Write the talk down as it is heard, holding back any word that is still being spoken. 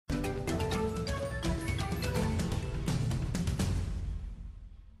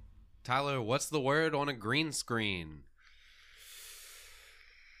Tyler, what's the word on a green screen?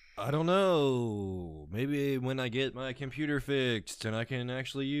 I don't know. Maybe when I get my computer fixed and I can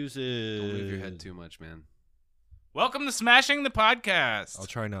actually use it. Don't move your head too much, man. Welcome to Smashing the Podcast. I'll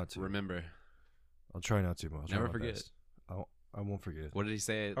try not to. Remember. I'll try not to. I'll try Never my forget. best. I won't forget. What did he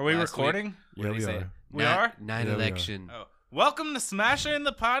say? Are we last recording? Week? What Yeah, did he we say? are. We are? Night Yeah, we are. election. Oh. Welcome to Smashing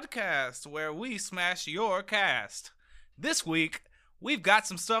the Podcast, where we smash your cast. This week, we've got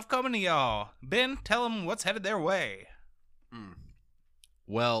some stuff coming to y'all. Ben, tell them what's headed their way.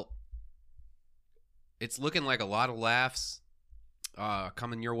 Well, it's looking like a lot of laughs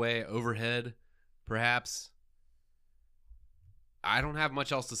coming your way overhead, perhaps. I don't have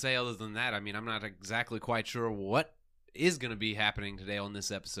much else to say other than that. I mean, I'm not exactly quite sure what is going to be happening today on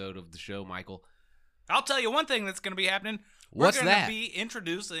this episode of the show, Michael. I'll tell you one thing that's going to be happening. What's We're going that? to be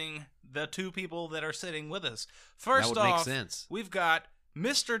introducing the two people that are sitting with us. First That would make off, sense. we've got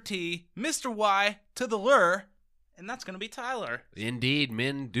Mr. T, Mr. Y to the lure, and that's going to be Tyler. Indeed,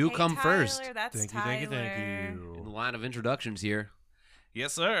 men do Hey, come Tyler, first. That's Thank you, Tyler. thank you, thank In the you. line of introductions here.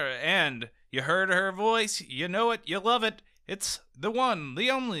 Yes, sir. And you heard her voice. You know it. You love it. It's the one,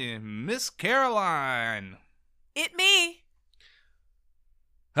 the only, Miss Caroline. It me.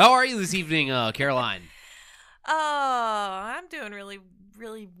 How are you this evening, Caroline? Oh, I'm doing really,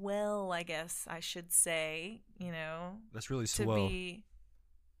 really well, I guess I should say. You know, That's really to swell. be.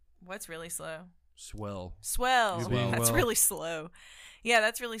 What's really slow? Swell. Swell. You're being That's well. really slow. Yeah,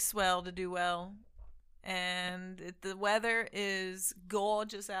 that's really swell to do well. And the weather is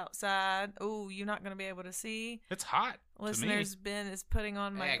gorgeous outside. Oh, you're not going to be able to see. It's hot. Listeners, Ben is putting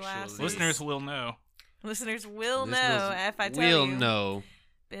on my Actually. glasses. Listeners will know. Listeners will Listeners know if I tell will you. know.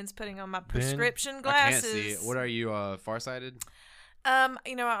 Ben's putting on my prescription I glasses. can't see it. What are you, farsighted?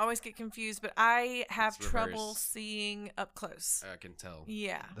 You know, I always get confused, but I have It's trouble reverse. seeing up close. I can tell.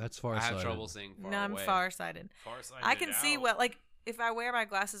 Yeah. That's I farsighted. have trouble seeing far No, I'm away. farsighted. I can see well. Like if I wear my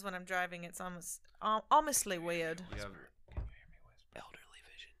glasses when I'm driving, it's almostly weird. You have Elderly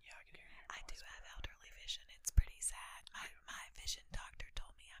vision. Yeah, I can hear you. I do have elderly vision. It's pretty sad. My vision doctor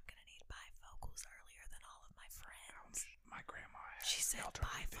told me I'm gonna need bifocals earlier than all of my friends. My grandma has She said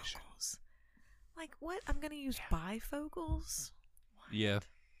elderly vision. bifocals. Like what? I'm gonna use bifocals? Yeah,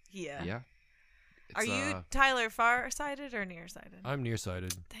 Yeah. Yeah. Are It's, you Tyler farsighted or nearsighted? I'm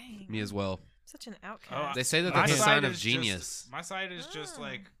nearsighted. Dang. me as well? Such an outcast. Oh, They say that My that's a sight sign of is genius. my side is just Oh.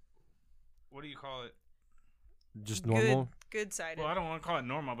 like, what do you call it? Just normal. Good sighted. Well, I don't want to call it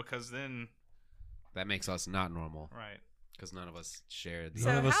normal because then, That makes us not normal right. because none of us share the. So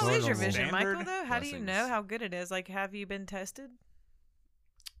None of us how are is your normal. vision, Michael? Standard Though, how do you know blessings. how good it is? Like, have you been tested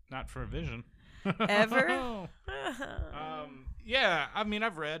Not for vision. ever? Yeah, I mean,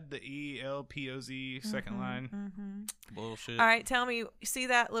 I've read the ELPOZ second line. Mm-hmm. Bullshit. All right, tell me. You see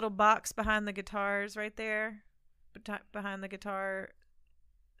that little box behind the guitars right there, behind the guitar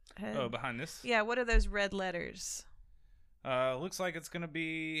head? Oh, behind this? Yeah. What are those red letters? Looks like it's gonna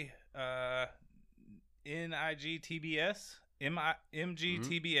be NIGTBS,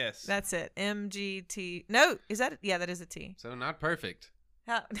 MGTBS. That's it. MGT. No, is that? Yeah, that is a T. So not perfect.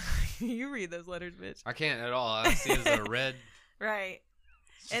 How you read those letters, bitch? I can't at all. I see it as a red. Right.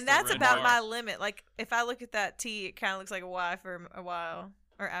 It's And just a that's red about bar. my limit. Like, if I look at that T, it kind of looks like a Y for a while.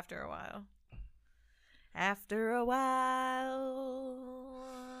 Or after a while. After a while.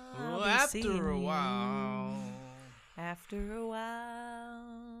 I'll Well, be after seeing a you. while. After a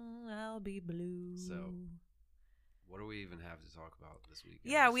while, I'll be blue. So, what do we even have to talk about this week?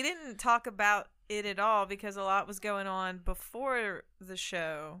 Yeah, guys? we didn't talk about it at all because a lot was going on before the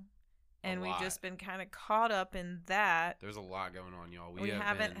show. And we've lot. just been kind of caught up in that. There's a lot going on, y'all. We have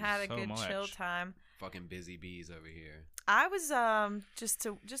haven't been had a so good chill much. time. fucking busy bees over here. I was just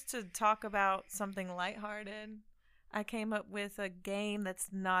to talk about something lighthearted. I came up with a game that's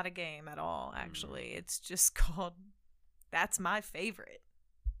not a game at all, actually. It's just called That's My Favorite.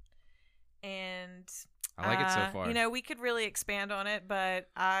 And I like it so far. You know, we could really expand on it, but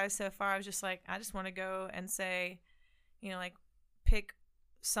I was just like, I just want to go and say, you know, like pick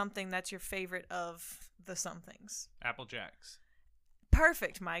something that's your favorite of the somethings. Apple Jacks.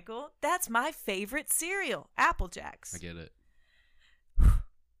 Perfect, Michael. That's my favorite cereal, Apple Jacks. I get it.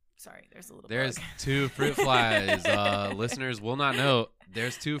 Sorry, there's a little There's bug. 2 fruit flies. Listeners will not know.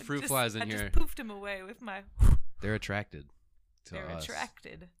 There's 2 fruit flies in I here. just poofed him away with my... They're attracted to They're us.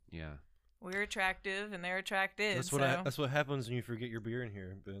 attracted. Yeah. We're attractive, and they're attracted. That's what that's what happens when you forget your beer in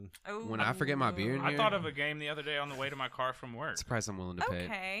here, Ben. When I forget my beer in I here, thought of a game the other day on the way to my car from work. it's a price I'm willing to pay.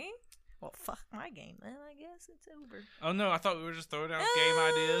 Okay. Well, fuck my game, then. I guess it's over. Oh no, I thought we were just throwing out game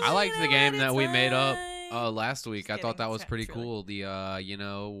ideas. I liked the game that we made up. last week. Just I thought kidding. that was It's pretty truly. cool. The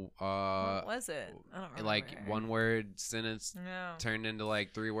What was it? I don't remember. like one word sentence No. turned into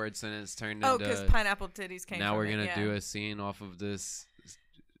like 3-word sentence turned Oh, into. because pineapple titties came. Now from we're it, gonna yeah. do a scene off of this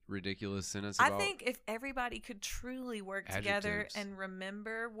ridiculous sentence. I About think if everybody could truly work together adjectives. and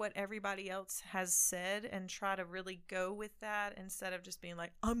remember what everybody else has said and try to really go with that instead of just being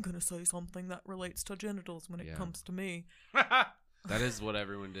like, I'm going to say something that relates to genitals when it Yeah. comes to me. that is what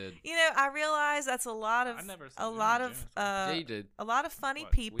everyone did. You know, I realize that's a lot of I never said a any lot of genitals. Yeah, you did. a lot of funny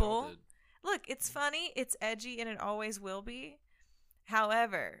What? We all people. did. Look, it's funny, it's edgy, and it always will be.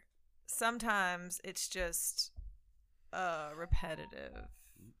 However, sometimes it's just repetitive.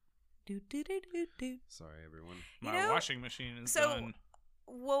 Do, do, do, do, do. Sorry, everyone. My You know, washing machine is so- done.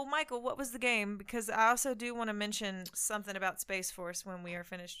 Well, Michael, what was the game? Because I also do want to mention something about Space Force when we are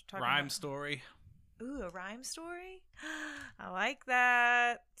finished talking Rhyme about... story. Ooh, a rhyme story? I like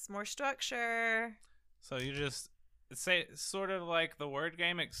that. It's more structure. So you just say sort of like the word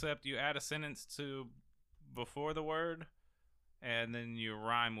game, except you add a sentence to before the word, and then you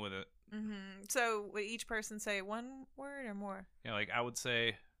rhyme with it. Mm-hmm. So would each person say one word or more? Yeah, like I would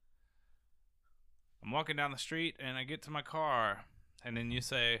say, I'm walking down the street and I get to my car, and then you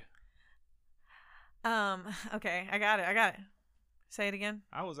say, Okay, I got it. Say it again.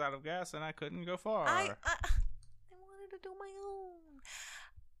 I was out of gas and I couldn't go far. I wanted to do my own.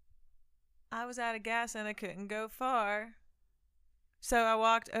 I was out of gas and I couldn't go far. So I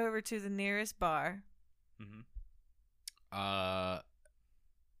walked over to the nearest bar. Mhm.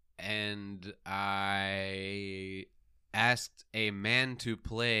 And I asked a man to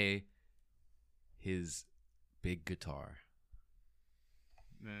play his big guitar.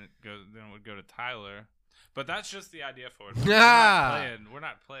 Then it would go to Tyler, but that's just the idea for it. Ah! We're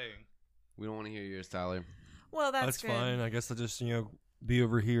not playing. We don't want to hear yours, Tyler. Well, that's That's good. fine. I guess I'll just be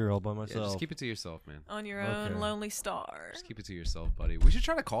over here all by Yeah, myself. just keep it to yourself, man. On your own Okay. lonely star. Just keep it to yourself, buddy. We should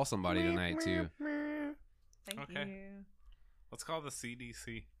try to call somebody tonight too. Thank Okay. you. Let's call the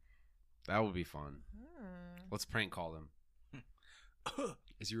CDC. That would be fun. Hmm. Let's prank call them.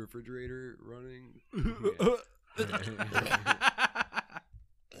 Is your refrigerator running?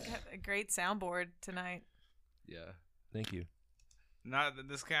 Got a great soundboard tonight. Yeah. Thank you. Not the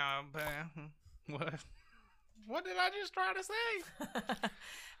discount. What? What did I just try to say?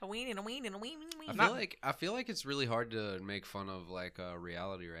 A ween and a ween and a ween and a ween. I feel like it's really hard to make fun of like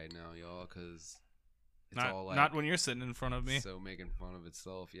reality right now, y'all, because it's all like Not when you're sitting in front of me. so making fun of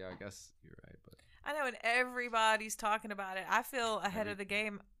itself. Yeah, I guess you're right, but I know, and everybody's talking about it. I feel ahead of the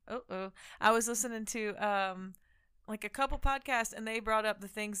game. I was listening to like a couple podcasts, and they brought up the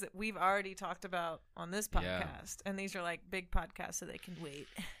things that we've already talked about on this podcast, Yeah. and these are like big podcasts, so they can wait.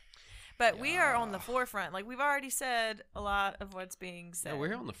 But we are on the Yeah. forefront. Like we've already said a lot of what's being said. yeah,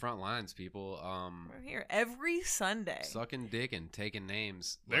 we're on the front lines, people. We're here every Sunday. Sucking dick and taking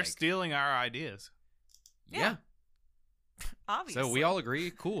names. They're like, stealing our ideas. yeah. Obviously. So we all agree.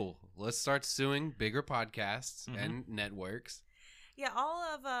 Cool. Let's start suing bigger podcasts Mhm. and networks Yeah, all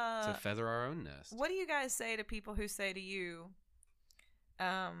of to feather our own nest. What do you guys say to people who say to you,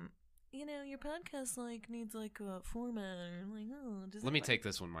 you know, your podcast like needs like a format, or like, oh, does Let me it, take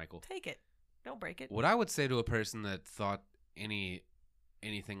this one, Michael. take it, don't break it. What I would say to a person that thought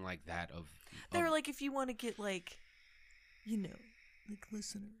anything like that of They're like, if you want to get like, you know, like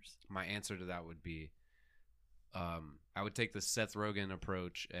listeners. my answer to that would be, I would take the Seth Rogen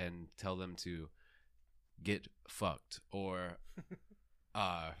approach and tell them to get fucked or,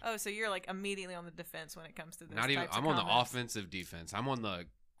 Oh, so you're like immediately on the defense when it comes to this. not even. types I'm of on the comments. offensive defense. I'm on the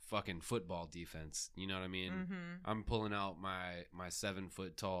fucking football defense. You know what I mean? Mm-hmm. I'm pulling out my 7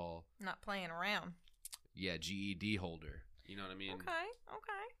 foot tall, Not playing around. GED holder. You know what I mean? Okay.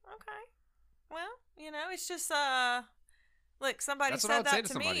 Well, you know, it's just look, somebody That's what I said would say that to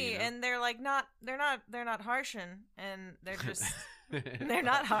to somebody, me, you know? and they're like, they're not harshing, and they're just. They're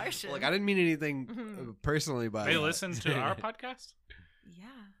not harshing. Like I didn't mean anything Mhm. personally by They that. listen to our podcast? Yeah,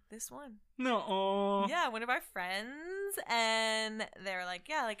 this one. No. Yeah, one of our friends, and they're like,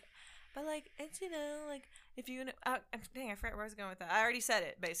 yeah, like, but like, it's, you know, like, if you know, dang, I forgot where I was going with that. I already said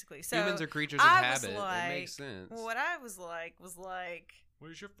it, basically. So Humans are creatures of I was habit. like, It makes sense. what I was like,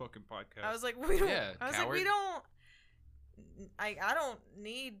 Where's your fucking podcast? I was like, we don't, Yeah, I was like, we coward. don't, I don't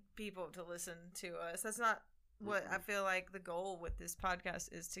need people to listen to us. That's not what I feel like the goal with this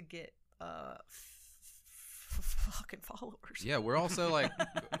podcast is, to get, fucking followers. Yeah, we're also like,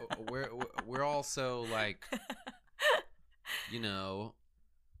 we're also like, you know,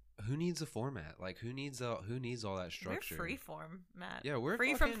 who needs a format? Like, who needs all that structure? We're free form, Matt. Yeah, we're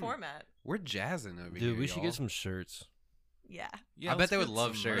free from fucking- format. We're jazzing over here. Dude, we should y'all. get some shirts. Yeah. Yeah, I bet let's they would get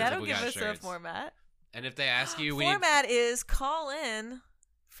love some shirts. merch. if That'll we give got us shirts. a format. And if they ask you, format is call in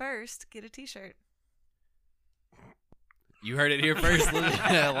first, get a T-shirt. You heard it here first,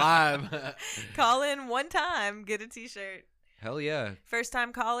 live. Call in one time, get a T-shirt. Hell yeah. First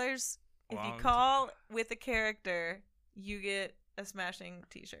time callers, if you call with a character, you get a Smashing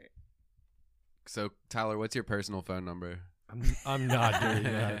T-shirt. So Tyler, what's your personal phone number? I'm not doing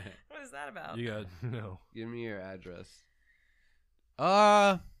that. What is that about? You got no. Give me your address.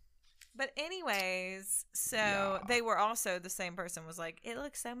 But anyways, so they were also, the same person was like, it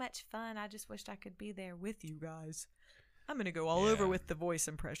looks so much fun. I just wished I could be there with you guys. I'm going to go all over with the voice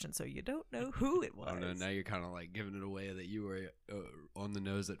impression so you don't know who it was. Oh no, now you're kind of like giving it away that you were on the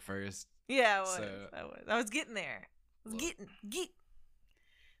nose at first. Yeah, I was. I was getting there. I was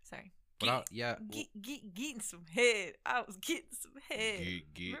Sorry. But Getting some head. I was getting some head.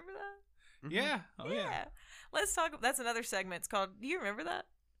 Remember that? Mm-hmm. Yeah. Oh, yeah. Let's talk. That's another segment. It's called, do you remember that?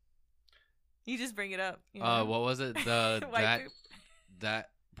 You just bring it up. You know? What was it? That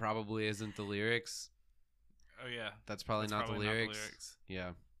probably isn't the lyrics. Oh yeah, that's probably not the lyrics.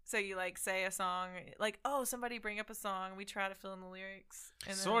 Yeah. So you like say a song, like, oh, somebody bring up a song. We try to fill in the lyrics.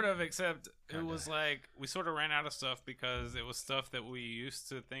 And sort of, except it was like we sort of ran out of stuff because it was stuff that we used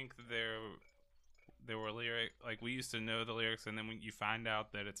to think that there were lyrics. Like we used to know the lyrics, and then when you find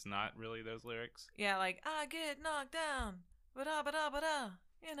out that it's not really those lyrics. Yeah, like I get knocked down, ba-da ba-da,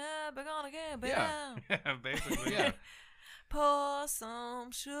 you know, but gonna get down. Yeah, basically. Yeah. Pour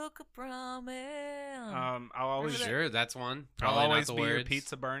some sugar from it. I'll always that's one. I'll Probably always not the be words. your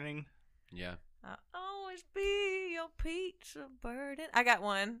pizza burning. Yeah. I'll always be your pizza burden. I got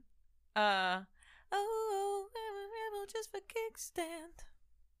one. Oh, rebel just for kickstand.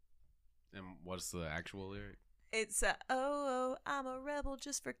 And what's the actual lyric? It's I'm a rebel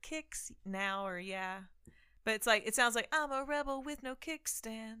just for kicks now, or yeah. But it's like, it sounds like I'm a rebel with no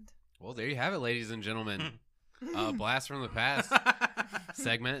kickstand. Well, there you have it, ladies and gentlemen. Blast from the Past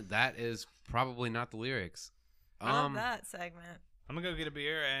segment. That is probably not the lyrics. I love that segment. I'm gonna go get a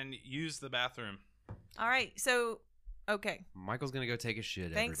beer and use the bathroom. All right, so okay. Michael's gonna go take a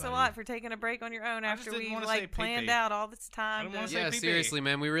shit. Thanks everybody. a lot for taking a break on your own after we like planned pee-pee. out all this time. Yeah, seriously,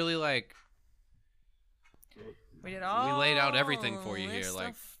 man. We really we did all. We laid out everything for you here,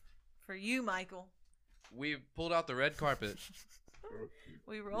 like for you, Michael. We pulled out the red carpet.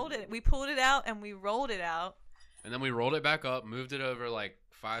 We rolled it. We pulled it out and we rolled it out. And then we rolled it back up, moved it over like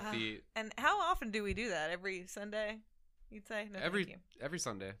 5 feet. And how often do we do that? Every Sunday, you'd say? No, every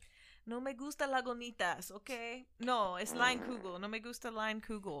Sunday. No me gusta lagunitas, okay? No, it's Leinkugel. No me gusta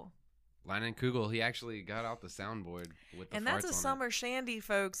Leinkugel. Leinenkugel, he actually got out the soundboard with the and that's farts a on summer it. shandy,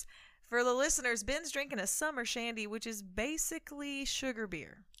 folks. For the listeners, Ben's drinking a summer shandy, which is basically sugar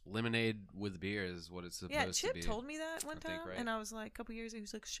beer. Lemonade with beer is what it's supposed to be. Yeah, Chip told me that one time, right? and I was like, a couple years ago, he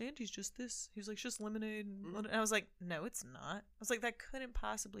was like, shandy's just this. He was like, it's just lemonade. And I was like, no, it's not. I was like, that couldn't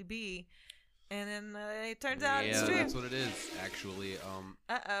possibly be. And then it turns out it's true. Yeah, that's what it is, actually.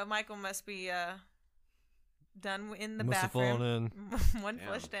 Michael must be done in the must bathroom. have fallen in. One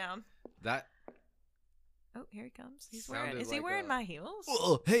flush down. That. Oh, here he comes. Is Sounded he like wearing my heels?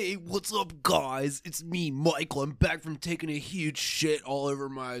 Hey, what's up, guys? It's me, Michael. I'm back from taking a huge shit all over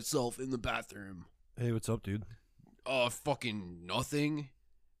myself in the bathroom. Hey, what's up, dude? Fucking nothing.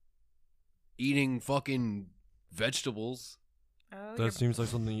 Eating fucking vegetables. Oh, That seems like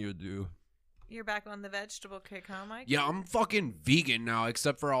something you would do. You're back on the vegetable kick, huh, Mike? Yeah, I'm fucking vegan now,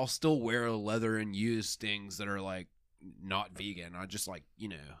 except for I'll still wear leather and use things that are, like, not vegan. I just, like, you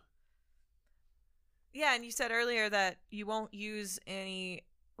know. Yeah, and you said earlier that you won't use any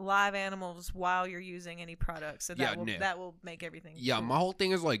live animals while you're using any products, so that will make everything. Yeah, cool. my whole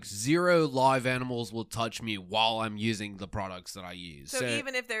thing is like 0 live animals will touch me while I'm using the products that I use. So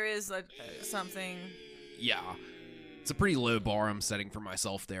even if there is something. Yeah, it's a pretty low bar I'm setting for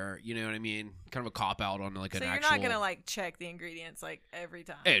myself there. You know what I mean? Kind of a cop out on like an actual. So you're not gonna like check the ingredients like every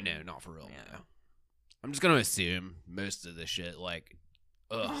time. Oh no, not for real. Yeah. No. I'm just gonna assume most of the shit like.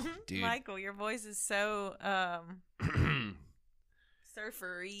 Ugh, dude. Michael, your voice is so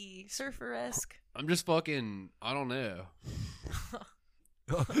surfer-esque. I'm just fucking, I don't know.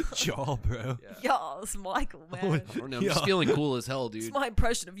 Y'all, bro. Yeah. Y'all, it's Michael, man. I don't know. I'm just feeling cool as hell, dude. It's my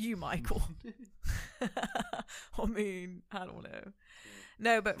impression of you, Michael. I mean, I don't know.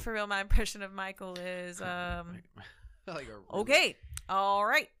 No, but for real, my impression of Michael is okay. All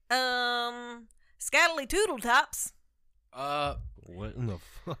right. Scatterly Toodle Tops. What in the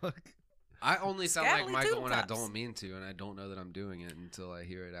fuck? I only sound like Scatterly Michael when I Toodle-tops. don't mean to, and I don't know that I'm doing it until I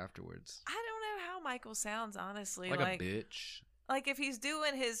hear it afterwards. I don't know how Michael sounds, honestly. Like a bitch. Like if he's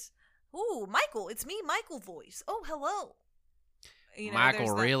doing his, ooh, Michael, it's me, Michael voice. Oh, hello. Michael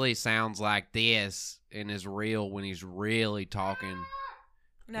there's that- really sounds like this and is real when he's really talking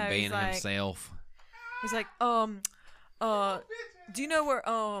No, and being he's like, himself. He's like, do you know where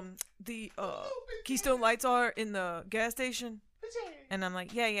the Keystone lights are in the gas station? And I'm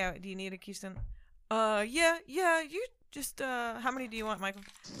like, yeah. Do you need a Keystone? Yeah. You just how many do you want, Michael?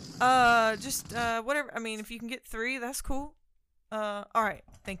 Just whatever. I mean, if you can get 3, that's cool. All right,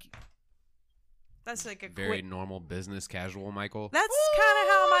 thank you. That's like a Very quick. normal business casual Michael. That's kind of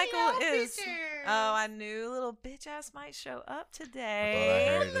how Michael is. Oh, I knew little bitch ass might show up today.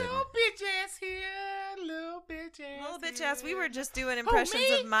 I heard it. bitch ass here, little bitch ass. Little bitch ass. We were just doing impressions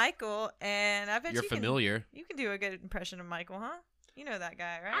of Michael, and I bet You're you familiar. You can do a good impression of Michael, huh? You know that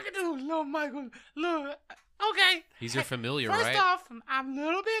guy, right? I can do little Michael. Look, okay. He's your familiar, First right? off, I'm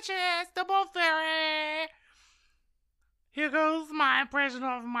little bitch ass, the bull fairy. Here goes my impression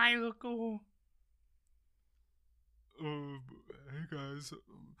of Michael. Hey guys,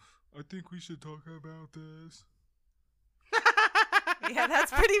 I think we should talk about this. Yeah,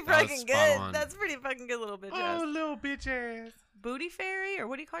 that's pretty That was fucking spot good. on. That's pretty fucking good, little bitch Oh, ass. little bitch ass. Booty fairy, or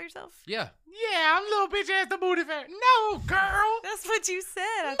what do you call yourself? Yeah. Yeah, I'm little bitch ass the booty fairy. No, girl. That's what you said.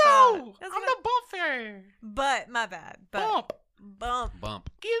 I No, thought. That's I'm what the bump fairy. But my bad. But Bump. bump.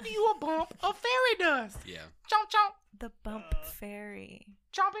 Give you a bump of fairy dust. Yeah. Chomp, chomp. The bump fairy.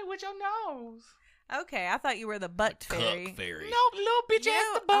 Chomp it with your nose. Okay, I thought you were the butt fairy. Cuck fairy. Nope, little bitch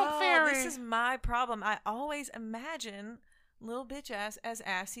ass the bump fairy. This is my problem. I always imagine little bitch ass as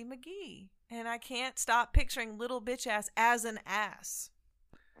Assy McGee, and I can't stop picturing little bitch ass as an ass.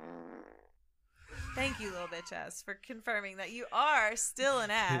 Thank you, little bitch ass, for confirming that you are still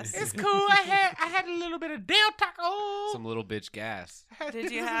an ass. It's cool. I had a little bit of Del Taco. Some little bitch gas.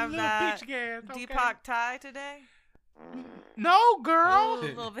 Did you Some have little that bitch gas, okay? Deepak tie today? No, girl. Oh,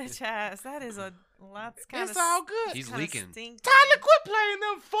 little bitch ass. That is a that's kind of. It's all good. He's leaking. Tyler, quit playing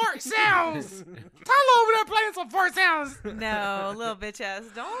them fart sounds. Tyler over there playing some fart sounds. No, little bitch ass.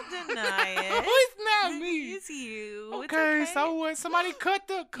 Don't deny it. It's not me. It's you. Okay, it's so what? Somebody cut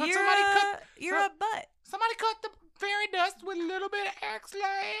the. You're a butt. Somebody cut the fairy dust with a little bit of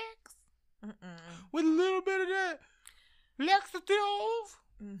X-Lax. With a little bit of that laxative.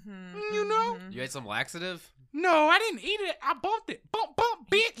 You know? You ate some laxative? No, I didn't eat it. I bumped it. Bump,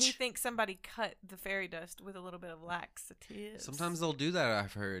 bitch. He thinks somebody cut the fairy dust with a little bit of laxative. Sometimes they'll do that.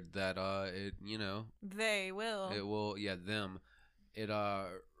 I've heard that. It They will. It will. Yeah, them. It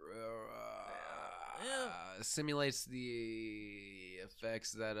simulates the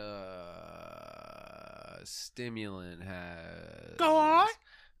effects that stimulant has. Go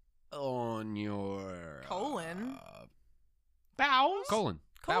on your Colon. Bowels. Colon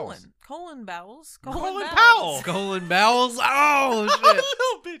bowels. Colon bowels. Colon bowels. bowels. Colon bowels. Oh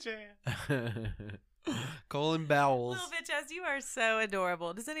Little bitch ass. shit. Colon bowels. Little bitch ass, you are so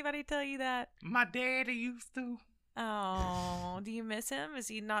adorable. Does anybody tell you that? My daddy used to. Oh, do you miss him? Is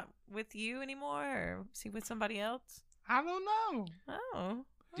he not with you anymore, or is he with somebody else? I don't know. Oh.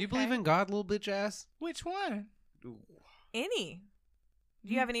 Do you okay. believe in God, little bitch ass? Which one? Any?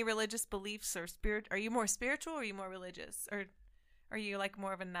 Do you have any religious beliefs or spirit? Are you more spiritual or are you more religious? Or are you like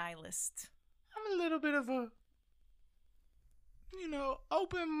more of a nihilist? I'm a little bit of a,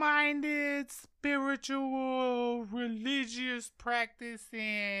 open-minded, spiritual, religious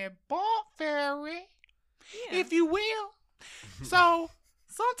practicing bump fairy, if you will. So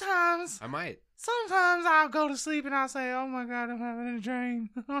sometimes I'll go to sleep and I'll say, oh my God, I'm having a dream.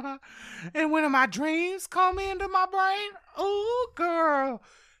 And when my dreams come into my brain, oh girl,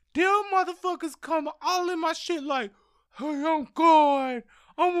 them motherfuckers come all in my shit like, hey, I'm God.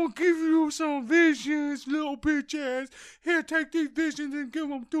 I'm gonna give you some visions, little bitch ass. Here, take these visions and give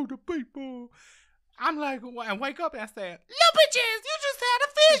them to the people. I'm like, and wake up and I say, little bitch ass, you just had a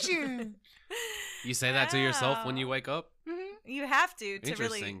vision. You say that to yourself when you wake up? Mm-hmm. You have to really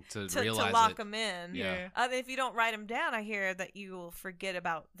Interesting to to realize lock it. them in. Yeah. If you don't write them down, I hear that you will forget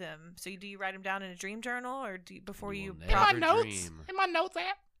about them. So do you write them down in a dream journal, or before you will In my never notes. dream. In my notes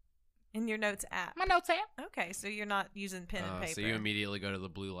app. in your notes app? My notes app. Okay, so you're not using pen and paper. So you immediately go to the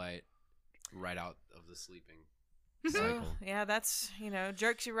blue light right out of the sleeping Oh, cycle. yeah, that's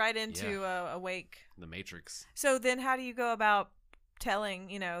jerks you right into awake. The Matrix. So then, how do you go about telling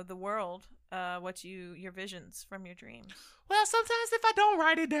the world what your visions from your dreams? Well, sometimes if I don't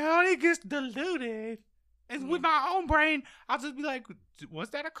write it down, it gets diluted. And with my own brain, I'll just be like, was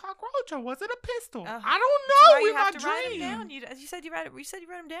that a cockroach or was it a pistol? I don't know you in my have to write them dream. down. You said you write it. You said you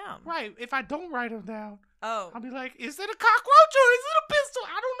wrote them down. Right. If I don't write them down, Oh, I'll be like, is it a cockroach or is it a pistol?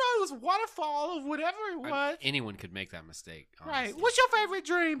 I don't know. It was waterfall or whatever it was. Anyone could make that mistake. Right. Honestly. What's your favorite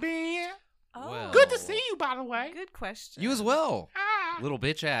dream, Ben? oh. Well- Good to see you, by the way. Good question. You as well. I Little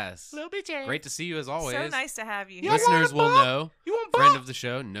bitch ass. Little bitch ass. Great to see you as always. So nice to have you. You here. Listeners will want a bump? know. You want Friend bump? of the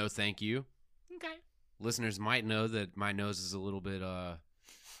show, no thank you. Okay. Listeners might know that my nose is a little bit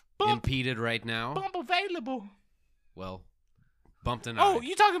Bump. impeded right now. Bump available. Well, bump denied. Oh,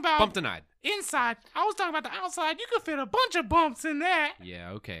 you talking about Bump denied. inside? I was talking about the outside. You could fit a bunch of bumps in that.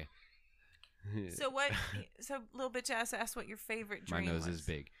 Yeah, okay. So what? So little bitch asked what your favorite My dream nose was. is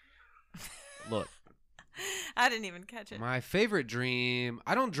big. Look, I didn't even catch it. my favorite dream.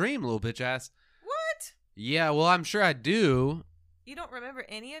 I don't dream, little bitch ass. What? Yeah, well, I'm sure I do. You don't remember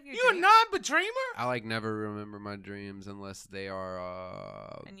any of your You a dreams? non-dreamer? I like never remember my dreams unless they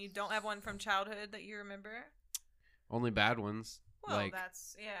are And you don't have one from childhood that you remember? only bad ones. Well, like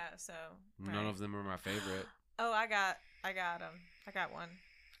that's so. none right. of them are my favorite. Oh, I got them. I got one.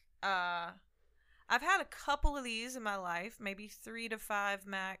 I've had a couple of these in my life, maybe 3 to 5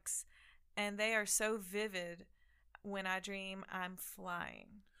 max, and they are so vivid when I dream I'm flying.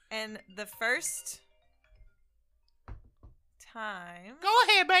 And the first time, Go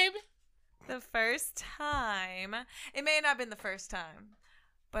ahead, baby. it may not have been the first time,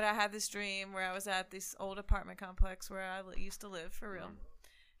 but I had this dream where I was at this old apartment complex where I used to live for real.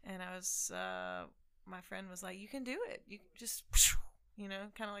 And I was, my friend was like, you can do it. You just,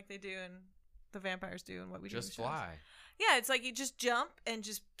 kind of like they do and the vampires do and what we do. in Just the shows. fly. Yeah, it's like you just jump and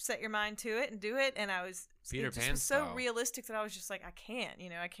just set your mind to it and do it. And it Peter just Pan was so style. realistic that I was just like, I can't,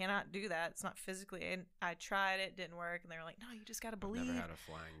 I cannot do that. It's not physically. And I tried it, didn't work. And they were like, no, you just got to believe. Never had a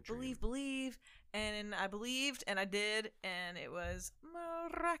flying dream. Believe. And I believed and I did. And it was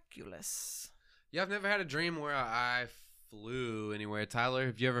miraculous. Yeah, I've never had a dream where I flew anywhere. Tyler,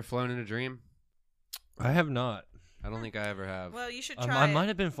 have you ever flown in a dream? I have not. I don't think I ever have. Well, you should I try it. might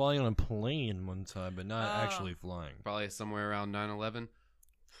have been flying on a plane one time, but not Oh. actually flying. Probably somewhere around 9/11.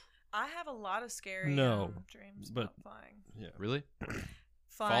 I have a lot of scary No, dreams but- about flying. Yeah. Really?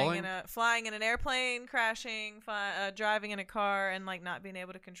 Flying Falling? flying in an airplane, crashing, driving in a car, and like not being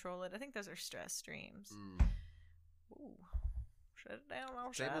able to control it. I think those are stress dreams. Mm. Ooh, shut it down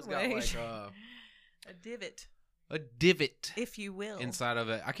all Table's sideways. got like a divot, a divot if you will. inside of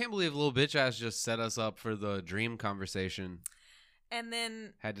it. I can't believe little bitch ass just set us up for the dream conversation. And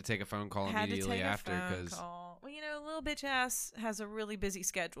then Had to take a phone call had to immediately take after a phone because call. Well, little bitch ass has a really busy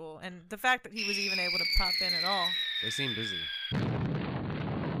schedule, and the fact that he was even able to pop in at all. they seem busy. And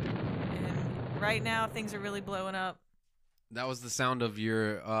right now, things are really blowing up. That was the sound of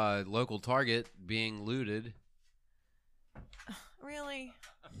your local Target being looted. Really?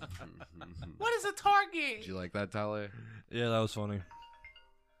 What is a target? Did you like that, Tyler? Yeah, that was funny.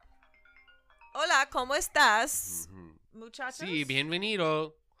 Hola, ¿cómo estás, Mhm. muchachos? Sí,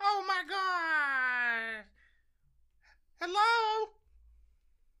 bienvenido. Oh my god. Hello?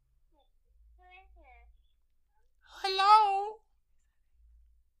 Hello?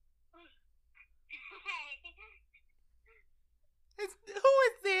 Who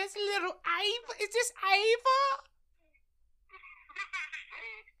is this little Ava? Is this Ava?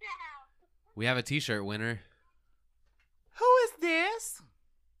 We have a T-shirt winner. Who is this?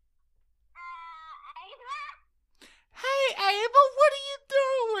 Hey Ava, what are you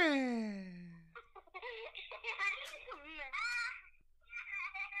doing?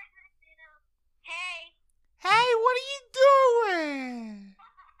 Hey, what are you doing?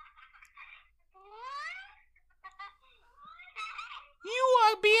 You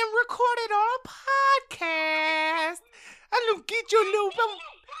are being recorded on a podcast. I'm gonna get your little.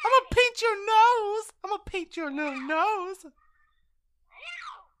 I'm gonna pinch your nose. I'm gonna pinch your little nose.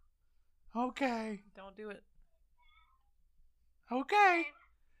 Okay. Don't do it. Okay.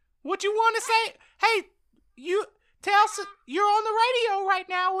 What you want to say? Hey, you tell us you're on the radio right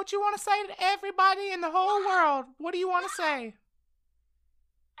now. What you want to say to everybody in the whole world? What do you want to say?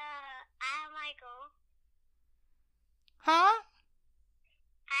 I'm Michael. Huh?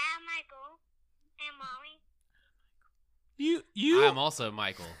 I'm Michael. And Mommy. You I'm also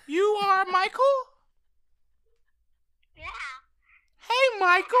Michael. you are Michael? Yeah. Hey,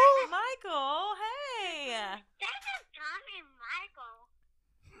 Michael. Michael, hey. They just call me Michael.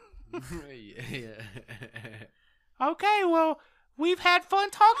 yeah. Okay, well, we've had fun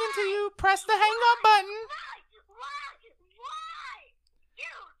talking to you. Press the hang up button. Why?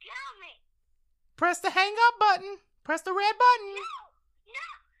 You kill me. Press the hang up button. Press the red button. No.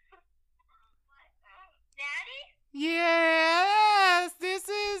 Daddy? Yes, this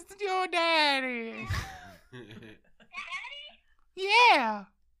is your daddy. Daddy? Yeah.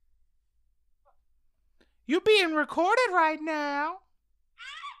 You're being recorded right now.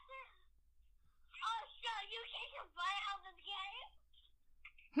 Oh, so you can buy out the game?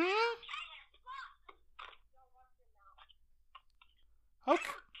 Hmm?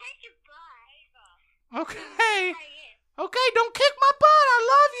 Okay. Kick your butt. Okay. Oh, yeah. Okay, don't kick my butt. I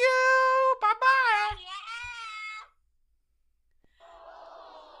love you. Bye-bye. Yeah.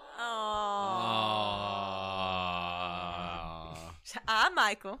 Oh. I'm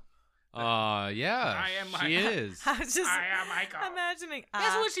Michael. Yeah. I am She Michael. is. I was just I am Michael. imagining.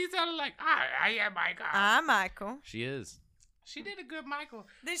 That's what she sounded like. I am Michael. I'm Michael. She is. She did a good Michael.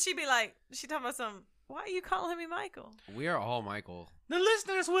 Then she'd be like, she talking about something. Why are you calling me Michael? We are all Michael. The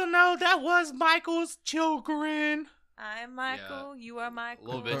listeners will know that was Michael's children. I'm Michael. You are Michael.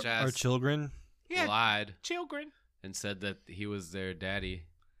 Little bitch ass. Our children. Yeah, Lied children. and said that he was their daddy.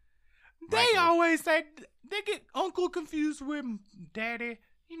 They Michael. always say they get uncle confused with daddy.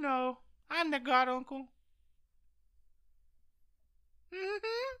 You know, I'm the god uncle.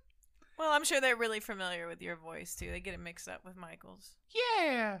 Mm-hmm. Well, I'm sure they're really familiar with your voice too. They get it mixed up with Michael's.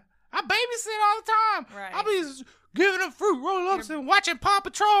 Yeah. I babysit all the time. Right. I be giving them fruit roll-ups and watching Paw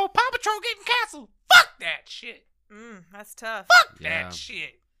Patrol. Paw Patrol getting canceled. Fuck that shit. That's tough. Fuck Yeah. that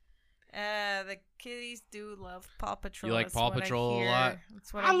shit. The kiddies do love Paw Patrol. You like That's Paw what I Patrol a hear. lot?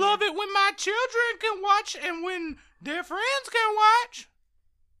 That's what I love it when my children can watch and when their friends can watch.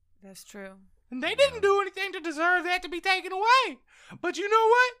 That's true. And they didn't do anything to deserve that to be taken away. But you know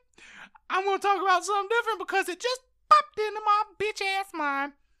what? I'm going to talk about something different because it just popped into my bitch ass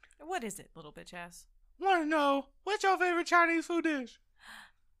mind. What is it, little bitch ass? Want to know, what's your favorite Chinese food dish?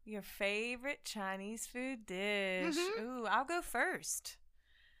 Your favorite Chinese food dish? Mhm. Ooh, I'll go first.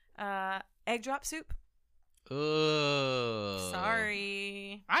 Egg drop soup. Ugh.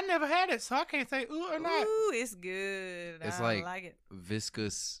 Sorry. I never had it, so I can't say ooh or not. Ooh, it's good. It's I like- like it.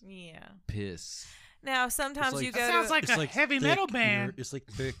 Viscous Yeah. piss. Now sometimes like- you That go sounds to like a heavy metal thick band. It's like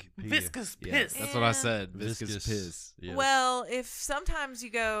thick pee. Viscous Yeah, piss. that's what I Yeah. said. Viscous piss. Yes. well, if sometimes you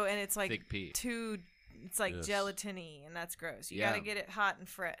go and it's like Thick pee. too, it's like Yes. gelatiny and that's gross. You Yeah. gotta get it hot and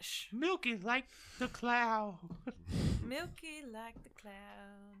fresh. Milky like the cloud. Milky like the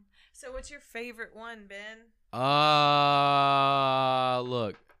cloud. So what's your favorite one, Ben?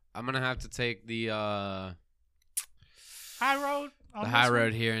 Look, I'm gonna have to take the High road. on high this one.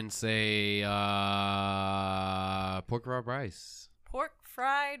 road here and say pork rub rice. Pork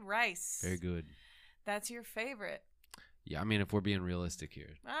fried rice. Very good. That's your favorite. Yeah, I mean, if we're being realistic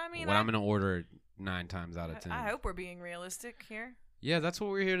here, I mean, what I'm gonna order 9 times out of 10. I hope we're being realistic here. Yeah, that's what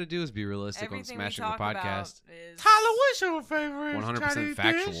we're here to do is be realistic Everything on we Smashing the talk about Podcast. is Tyler, what's your favorite 100% Chinese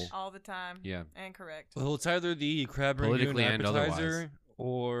factual. dish? all the time. Yeah. And correct. Well, it's either the crab rangoon Politically and appetizer otherwise.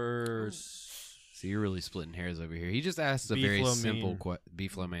 or So you're really splitting hairs over here. He just asked a Beef very lo simple mein.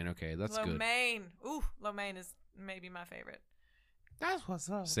 beef lo mein. Okay, that's lo good. mein. Ooh, lo mein is maybe my favorite. That's what's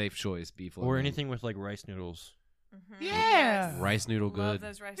up. Safe choice, beef lo or mein. anything with like rice noodles. Mm-hmm. Yeah. Rice noodle Love good.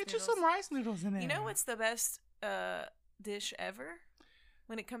 those rice Get you noodles. some rice noodles in there. You know what's the best dish ever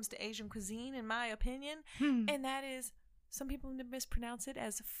when it comes to Asian cuisine, in my opinion? Hmm. And that is, some people mispronounce it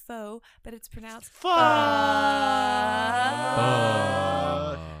as pho, but it's pronounced Pho.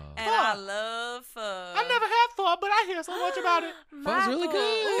 Oh. And I love pho. I've never had pho, but I hear so much about it. Pho's really Michael,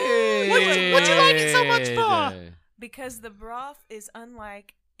 good. ooh. What you like it so much for? Because the broth is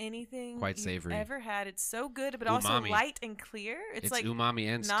unlike anything Quite you've savory. ever had. It's so good, but also Umami. light and clear. It's like umami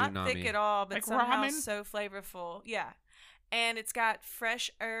and not stunami. thick at all, but Like somehow ramen? so flavorful. Yeah, and it's got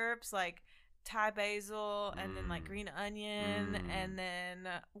fresh herbs like Thai basil and then like Mm. green onion Mm. and then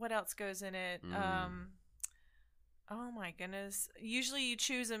what else goes in it? Mm. Oh my goodness! Usually you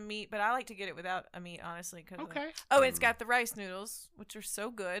choose a meat, but I like to get it without a meat, honestly. Okay. Oh, it's Mm. got the rice noodles, which are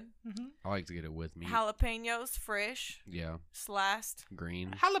so good. Mm-hmm. I like to get it with meat. Jalapenos, fresh, Yeah, sliced.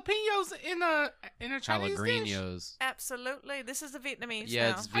 green. Jalapenos in a Chinese dish. Jalapenios. Absolutely. This is the Vietnamese Yeah,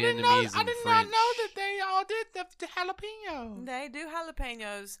 now. it's I didn't know. Vietnamese I and did French. not know that they all did the jalapeno. They do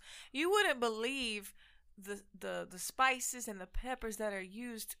jalapenos. You wouldn't believe the spices and the peppers that are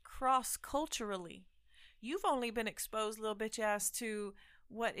used cross culturally. You've only been exposed, little bitch ass, to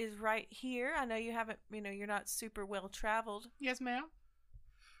what is right here. I know you haven't. You're not super well traveled, Yes, ma'am.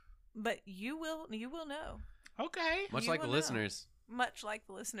 but you will know. Okay. Much You like the will know. listeners. Much like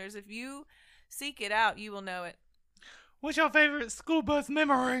the listeners, if you seek it out, you will know it. What's your favorite school bus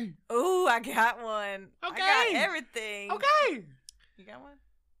memory? Ooh, I got one. I Okay. got everything. Okay. You got one?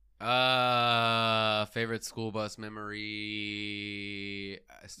 Favorite school bus memory.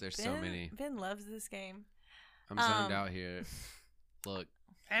 There's so many. Ben loves this game. I'm zoned out here. Look,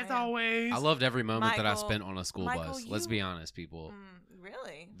 As Man. always. I loved every moment that I Michael- spent on a school Michael, bus. Let's you- be honest, people.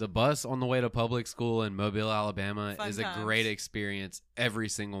 Really? The bus on the way to public school in Mobile, Alabama Fun is times. a great experience every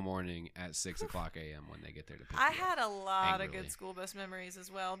single morning at 6 o'clock a.m. when they get there to pick I you had up. a lot of Angrily. good school bus memories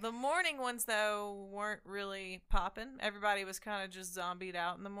as well. The morning ones, though, weren't really popping. Everybody was kind of just zombied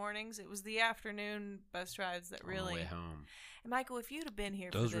out in the mornings. It was the afternoon bus rides that On the really. way home. And Michael, if you'd have been here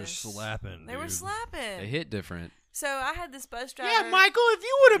Those for were this, slapping. they were dude. slapping. They hit different. So I had this bus driver. Yeah, Michael, if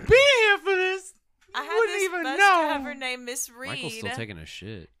you would have been here for this, I you had wouldn't this even bus know. driver named Miss Reed. Michael's still taking a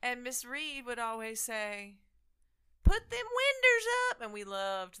shit. And Miss Reed would always say, "Put them windows up," and we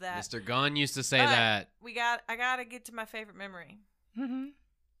loved that. Mr. Gunn used to say But that. I gotta get to my favorite memory. Mm-hmm.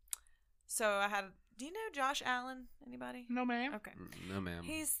 So I had. Do you know Josh Allen? Anybody? No, ma'am. Okay. No, ma'am.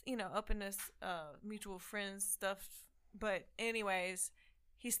 He's up in this mutual friends stuff, but anyways,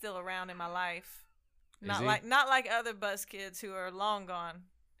 he's still around in my life. Is Not he? like other bus kids who are long gone.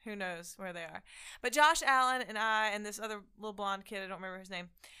 Who knows where they are? But Josh Allen and I and this other little blonde kid, I don't remember his name.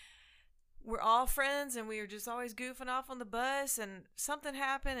 We're all friends, and we were just always goofing off on the bus. And something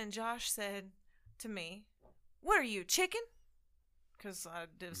happened, and Josh said to me, "What are you, chicken?" Because I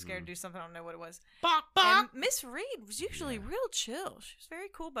was scared to do something. I don't know what it was. Bok, And bok. Miss Reed was usually Yeah. real chill. She was a very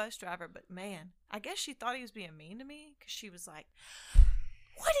cool bus driver, but man, I guess she thought he was being mean to me because she was like,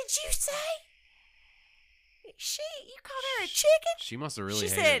 "What did you say? You called her a chicken?" She must have really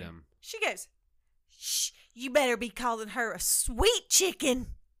she hated said, him. She goes, "Shh, you better be calling her a sweet chicken."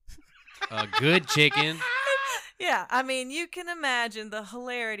 A good chicken. Yeah, I mean, you can imagine the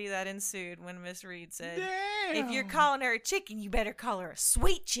hilarity that ensued when Miss Reed said, Damn. "If you're calling her a chicken, you better call her a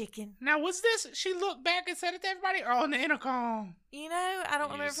sweet chicken." Now, was this? She looked back and said it to everybody, or on the intercom? You know, I don't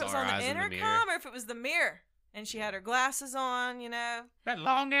You remember just if it was saw her on the eyes in the intercom mirror. or if it was the mirror. And she had her glasses on, That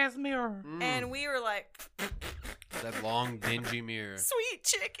long ass mirror. and we were like, That long, dingy mirror. "Sweet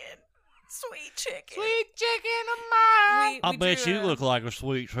chicken, sweet chicken." Sweet chicken of mine. I We bet drew you a- look like a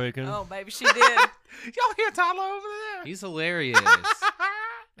sweet chicken. Oh, baby, she did. Y'all hear Tyler over there? He's hilarious. There's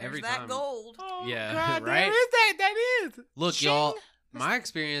Every that time. gold. Oh, Yeah, God, right? There is that. That is. Look, Shing. y'all, my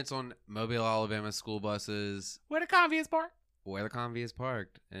experience on Mobile, Alabama school buses, Where the convenience park? where the convey is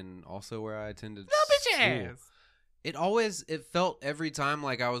parked, and also where I attended Little bitch school. ass. It felt every time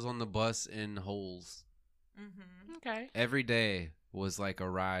like I was on the bus in holes. Mm-hmm. Okay. Every day was like a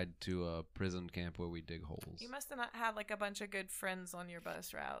ride to a prison camp where we dig holes. You must have not had like a bunch of good friends on your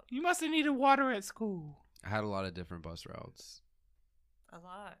bus route. You must have needed water at school. I had a lot of different bus routes. A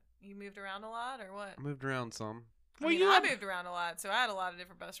lot. You moved around a lot or what? I moved around some. I Were mean, you I a- moved around a lot, so I had a lot of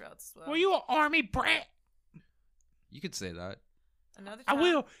different bus routes as well. Were you an army brat? You could say that. Another I time?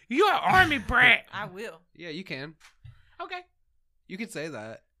 will. You're an army brat. I will. Yeah, you can. Okay. You could say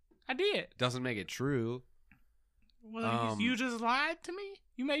that. I did. Doesn't make it true. Well, you just lied to me?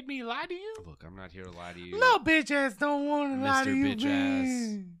 You made me lie to you? Look, I'm not here to lie to you. Little bitch ass don't want to lie to Mr. you, Bitch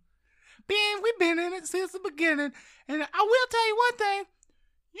Ben. Ben, we've been in it since the beginning. And I will tell you one thing.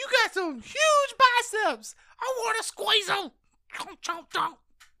 You got some huge biceps. I want to squeeze them. Chomp, chomp, chomp.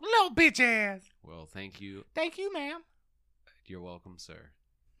 Little bitch ass. Well, thank you. Thank you, ma'am. You're welcome, sir.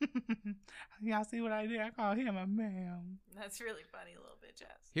 Y'all see what I did? I call him a ma'am. That's really funny, little bitch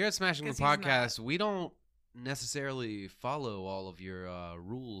ass. Here at Smashing the 'Cause he's Podcast, we don't necessarily follow all of your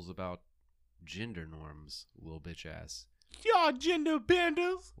rules about gender norms, little bitch ass. Y'all gender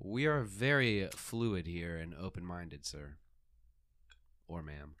benders. We are very fluid here and open-minded, sir. Or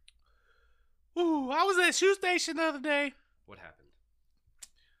ma'am. Ooh, I was at shoe station the other day. What happened?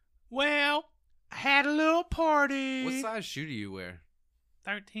 Well, I had a little party. What size shoe do you wear?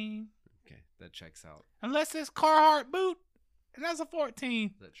 13. Okay, that checks out. Unless it's Carhartt boot, and that's a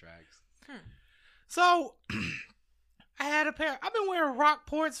 14. That tracks. So, I had a pair. I've been wearing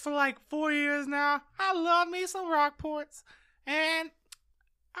Rockports for like 4 years now. I love me some Rockports. And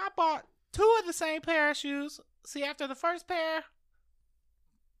I bought 2 of the same pair of shoes. See, after the first pair,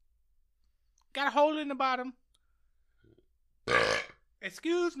 got a hole in the bottom.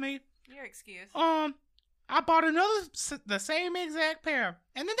 Excuse me. Your excuse. I bought the same exact pair.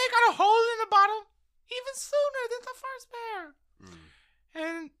 And then they got a hole in the bottom even sooner than the first pair.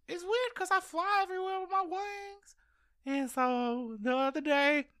 And it's weird because I fly everywhere with my wings. And so the other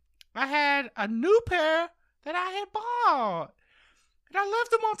day, I had a new pair that I had bought. And I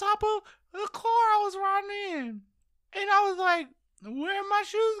left them on top of the car I was riding in. And I was like, where my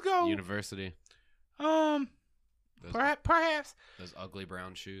shoes go? University. Those, perhaps. Those ugly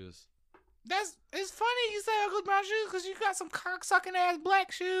brown shoes. It's funny you say ugly brown shoes because you got some cock-sucking ass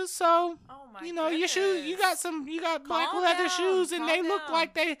black shoes. So, Oh my your shoes, you got black Calm leather down, shoes and they calm look down.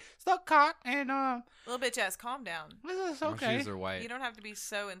 like they stuck cock. And, Little bitch ass, calm down. this is My okay. shoes are white. You don't have to be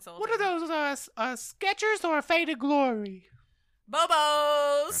so insulting. What are those, Skechers or Faded Glory?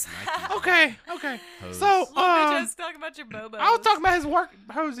 Bobos. Nike. Okay. Hose. So, Little bitch ass talking about your Bobos. I was talking about his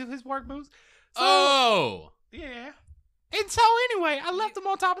work boots. So, Oh, yeah. And so anyway, I left them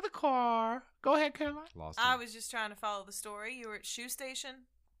on top of the car. Go ahead, Caroline. lost. I him. was just trying to follow the story. You were at Shoe Station?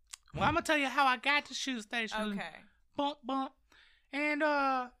 Well, I'm gonna tell you how I got to Shoe Station. Okay. Bump. And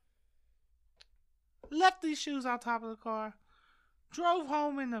left these shoes on top of the car. Drove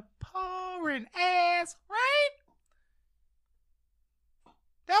home in the pouring ass rain.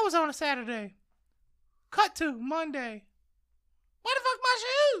 That was on a Saturday. Cut to Monday. Where the fuck my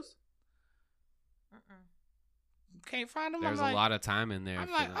shoes? Can't find them. There's I'm a like, lot of time in there. I'm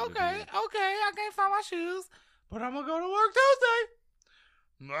for like, them to okay, be- I can't find my shoes, but I'm gonna go to work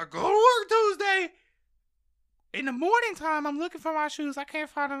Tuesday. I go to work Tuesday. In the morning time, I'm looking for my shoes. I can't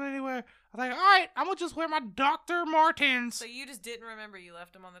find them anywhere. I was like, all right, I'm gonna just wear my Dr. Martens. So you just didn't remember you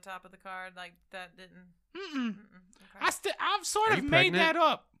left them on the top of the car? Like, that didn't... Mm-mm. Okay. I've sort Are of you made pregnant? that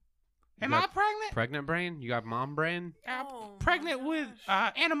up. You Am got I pregnant? Pregnant brain? You got mom brain? I'm Oh, my pregnant with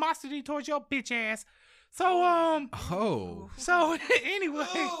gosh. animosity towards your bitch ass. So Oh, so anyway,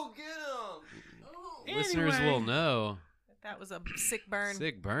 get him. listeners Anyway. will know. That was a sick burn.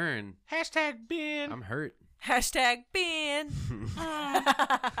 Sick burn. hashtag Ben. I'm hurt. Hashtag Ben.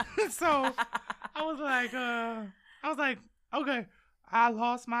 So I was like, okay, I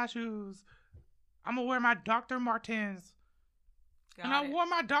lost my shoes. I'm gonna wear my Dr. Martens. And I wore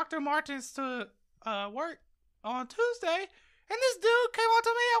my Dr. Martens to work on Tuesday. And this dude came up to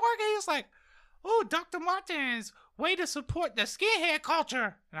me at work and he was like, oh, Dr. Martens, way to support the skinhead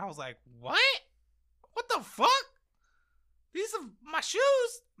culture. And I was like, what? What the fuck? These are my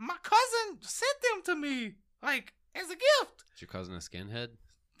shoes. My cousin sent them to me, like, as a gift. Is your cousin a skinhead?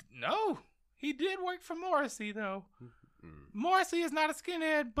 No, he did work for Morrissey, though. Mm. Morrissey is not a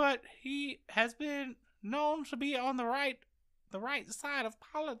skinhead, but he has been known to be on the right side of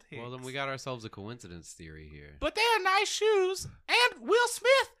politics. Well, then we got ourselves a coincidence theory here. But they're nice shoes, and Will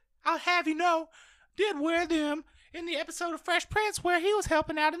Smith, I'll have you know, did wear them in the episode of Fresh Prince where he was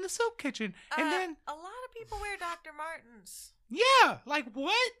helping out in the soup kitchen. And then, a lot of people wear Dr. Martens. yeah, like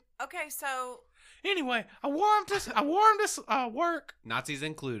what? Okay, so Anyway, I wore him to work. Nazis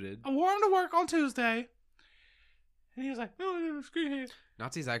included. I wore him to work on Tuesday, and he was like, "Oh, you're a skinhead."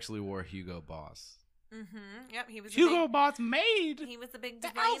 Nazis actually wore Hugo Boss. yep, he was Hugo a Boss made, big, he was the big the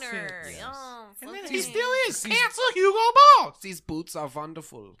designer. outfits. Yes. Oh, and then so he dang. still is. He's- Cancel Hugo Boss. These boots are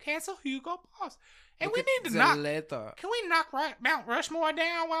wonderful. Cancel Hugo Boss. And Look we at need to the knock. leather. Can we knock Mount Rushmore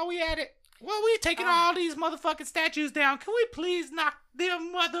down while we at it? Well, we taking all these motherfucking statues down. Can we please knock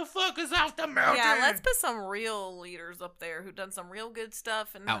them motherfuckers off the mountain? Yeah, let's put some real leaders up there who done some real good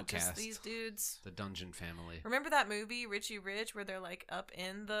stuff and not just Outcast. these dudes. The Dungeon Family. Remember that movie Richie Rich where they're like up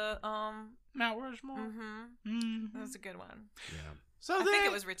in the Mount Rushmore. That was a good one. Yeah. So I then think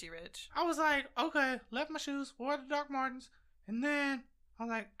it was Richie Rich. I was like, okay, left my shoes, wore the Doc Martens, and then I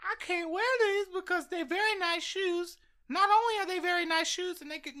was like, I can't wear these because they're very nice shoes. Not only are they very nice shoes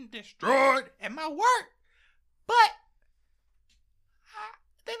and they getting destroyed at my work, but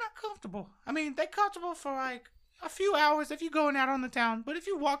they're not comfortable. I mean, they're comfortable for like a few hours if you're going out on the town, but if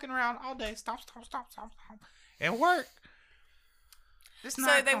you're walking around all day, stomp, at work, it's So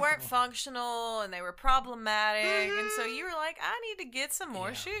not they weren't comfortable. functional and they were problematic, and so you were like, I need to get some more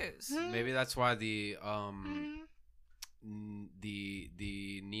Yeah. shoes. Maybe that's why the Mhm.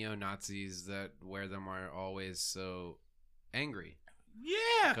 the neo-Nazis that wear them are always so angry.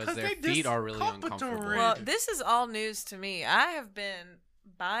 Yeah, Because their they feet are really discomforted. uncomfortable. Well, this is all news to me. I have been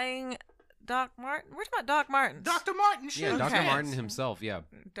buying Doc Martin. Where's my Doc Martens? Dr. Martin shoes. Yeah, Dr. Okay. Martin himself. Yeah,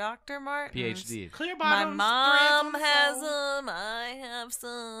 Dr. Martin. PhD. Clear My bottoms, mom threads on the has sole. them. I have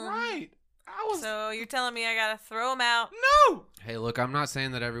some. Right. I was So you're telling me I gotta throw them out? no. Hey, look, I'm not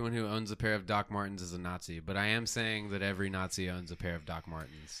saying that everyone who owns a pair of Doc Martens is a Nazi, but I am saying that every Nazi owns a pair of Doc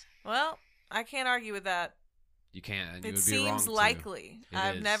Martens. Well, I can't argue with that. You can't, and you It would be wrong seems to. likely. It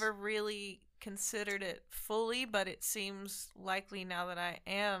I've is. never really considered it fully, but it seems likely now that I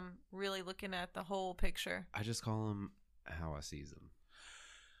am really looking at the whole picture. I just call them how I sees them.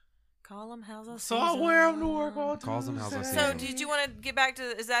 Call them how's I So I wear them to work on Calls 'em how's I Tuesday. see So 'em. did you want to get back to,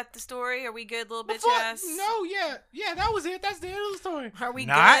 is that the story? Are we good, little bitch Before- ass? No, yeah, that was it. That's the end of the story. Are we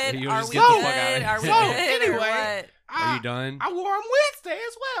Not- good? You Are just we get the good? fuck outta here. Are we So, good or anyway, what? Are you done? I wore them Wednesday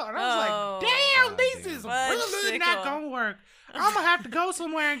as well, and I was Oh. like, "Damn, God these damn. is really not Fudgesicle. gonna work. I'm gonna have to go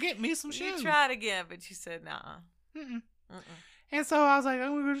somewhere and get me some You shoes." tried again, but you said nah. Mm-mm. Mm-mm. And so I was like,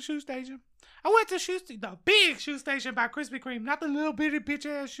 "I'm gonna go to the shoe station." I went to the big shoe station by Krispy Kreme, not the little bitty bitch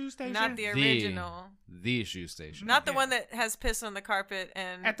ass shoe station. Not the original. The shoe station. Not the one that has piss on the carpet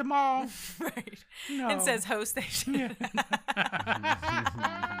and at the mall. right. No. And says ho station. Yeah.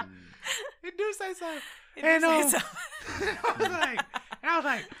 It do say so. It And does say so. I was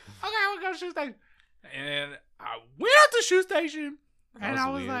like, okay, I'm gonna go to the shoe station. And I went out to the shoe station, and That I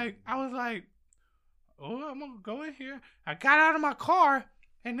was was weird. like, oh, I'm gonna go in here. I got out of my car,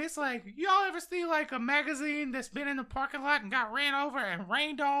 and it's like, y'all ever see like a magazine that's been in the parking lot and got ran over and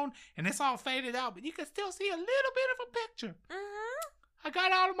rained on, and it's all faded out, but you can still see a little bit of a picture. Mm-hmm. I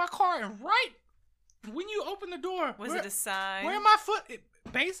got out of my car, and right when you open the door, Was it a sign? where my foot?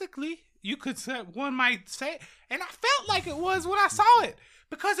 Basically, you could say, one might say, and I felt like it was when I saw it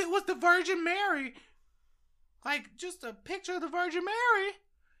because it was the Virgin Mary, like just a picture of the Virgin Mary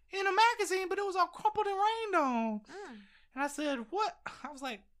in a magazine, but it was all crumpled and rained on. Mm. And I said, "What?" I was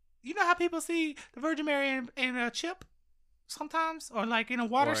like, "You know how people see the Virgin Mary in a chip sometimes, or like in a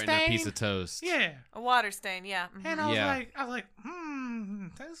water or stain, in a piece of toast. yeah." A water stain, yeah. Mhm. And I was Yeah. like,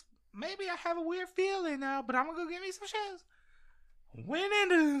 that's, maybe I have a weird feeling now, but I'm gonna go get me some shoes. Went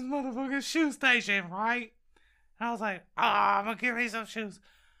into this motherfucking shoe station, right? And I was like, I'm gonna get me some shoes.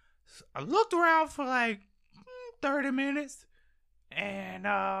 So I looked around for like 30 minutes and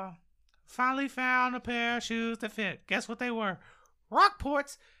finally found a pair of shoes that fit. Guess what they were?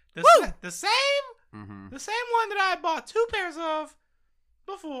 Rockports. The same Mm-hmm. the same one that I had bought 2 pairs of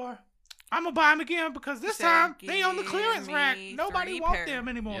before. I'm gonna buy them again because this Said, time they on the "Give clearance rack. me Nobody 3 want pair." them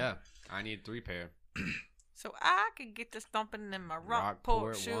anymore. Yeah, I need 3 pair. So I could get to stomping in my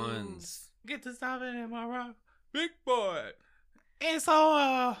Rockport Rockport shoes. ones. Get to stop it in my rock. Big boy. And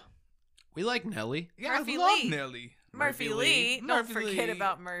so, We like Nelly. yeah, Murphy I love Lee. Nelly. Murphy Murphy Lee. Don't Murphy forget Lee.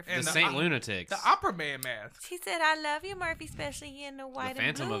 about Murphy. And The the Saint op- Lunatics. The Opera Man mask. She said, I love you, Murphy, especially in the The white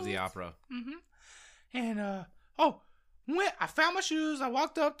Phantom and of the blues." Opera. Mm-hmm. And, when I found my shoes, I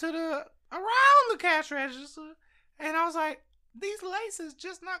walked up to around the cash register, and I was like, these laces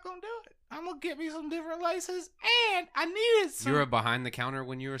just not gonna do it. I'm gonna get me some different laces, and I needed some. You were behind the counter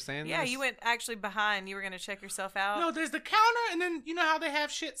when you were saying Yeah, this? you went actually behind. You were going to check yourself out. No, there's the counter, and then you know how they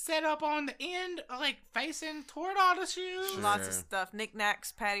have shit set up on the end, like facing toward all the shoes. Sure. Lots of stuff.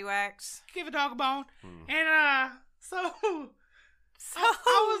 Knickknacks, paddywhacks. Give a dog a bone. Hmm. And so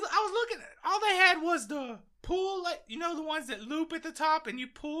I was looking. All they had was the pull, like you know the ones that loop at the top, and you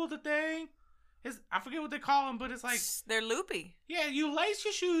pull the thing. I forget what they call them, but it's like They're loopy. yeah, you lace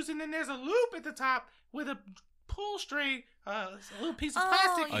your shoes, and then there's a loop at the top with a pull string, a little piece of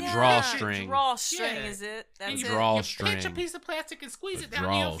plastic. A yeah. drawstring. Drawstring Yeah. is it? And That's you, it. Drawstring. you pinch a piece of plastic and squeeze A it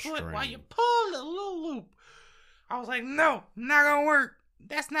down your foot drawstring. while you pull the little loop. I was like, no, not gonna work.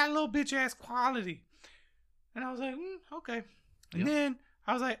 That's not little bitch ass quality. And I was like, okay. And Yep. then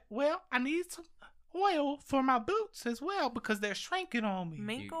I was like, well, I need some oil for my boots as well because they're shrinking on me.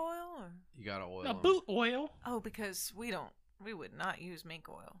 Mink oil? Or? You got oil. A boot oil. Oh, because we would not use mink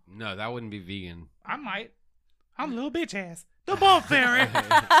oil. No, that wouldn't be vegan. I might. I'm a little bitch ass. The ball fairy.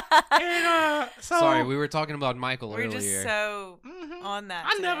 And so Sorry, we were talking about Michael We're earlier. just so mhm. on that.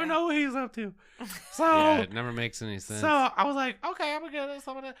 I never today. know what he's up to. So Yeah, it never makes any sense. So I was like, okay, I'm gonna get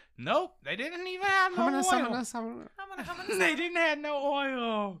some of that. Nope, they didn't even have no oil. They didn't have no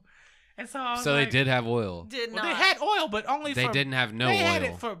oil. And so I was So like, they did have oil. Did Well, not. they had oil, but only They for. didn't have no they oil. had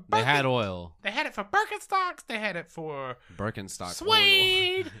it for They had Birken- oil. They had it for Birkenstocks. They had it for Birkenstock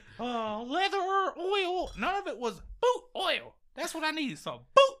suede, leather oil. None of it was boot oil. That's what I need. So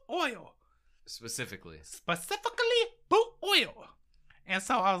boot oil, specifically. specifically boot oil. And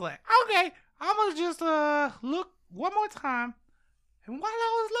so I was like, okay, I'm gonna just look one more time. And while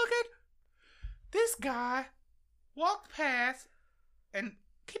I was looking, this guy walked past, and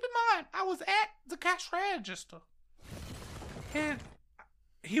keep in mind, I was at the cash register. And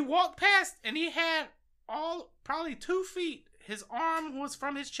he walked past, and he had probably 2 feet. His arm was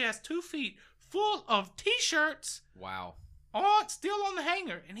from his chest, 2 feet, full of t-shirts Wow. still on the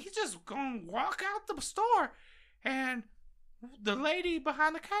hanger. And he's just gonna walk out the store. And the lady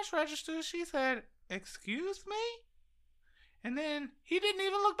behind the cash register, she said, "Excuse me?" And then he didn't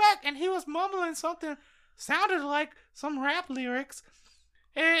even look back, and he was mumbling something, sounded like some rap lyrics.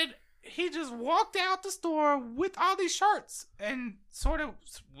 And he just walked out the store with all these shirts and sort of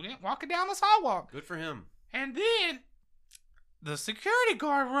went walking down the sidewalk. Good for him. And then the security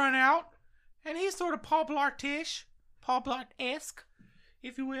guard run out, and he's sort of Paul Blart-ish, Paul Blart-esque,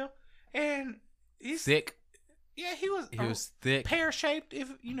 if you will. And he's Thick. yeah, he was Thick. pear-shaped, if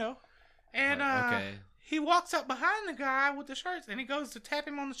you know. And Okay. he walks up behind the guy with the shirts, and he goes to tap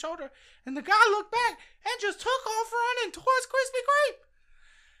him on the shoulder, and the guy looked back and just took off running towards Krispy Kreme.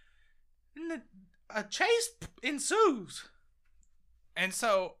 And a chase ensues. And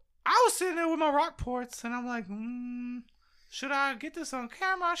so I was sitting there with my Rockports, and I'm like, should I get this on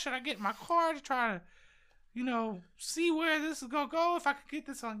camera? Should I get in my car to try to, see where this is going to go? If I could get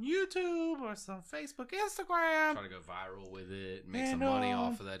this on YouTube or some Facebook, Instagram. Try to go viral with it, make some money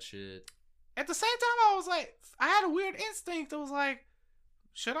off of that shit. At the same time, I was like, I had a weird instinct. It was like,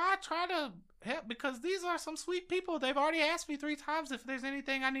 should I try to help? Because these are some sweet people. They've already asked me 3 times if there's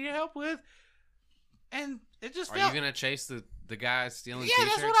anything I need help with. And it just felt... Are you going to chase the guy stealing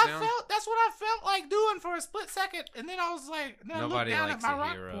t-shirts t-shirts that's what down? I felt. That's what I felt like doing for a split second. And then I was like, Nobody I looked likes down a at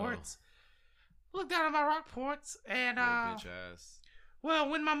my hero. Rockports. Looked down at my Rockports. And, Bitch ass. well,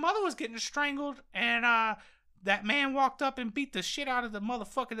 when my mother was getting strangled and that man walked up and beat the shit out of the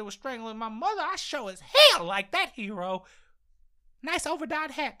motherfucker that was strangling my mother, I sure as hell like that hero. Nice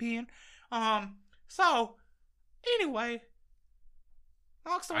overdyed hat pin. So, anyway.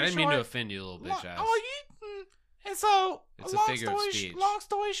 Long story I didn't short, mean to offend you, little bitch ass. And so, It's a figure of speech. long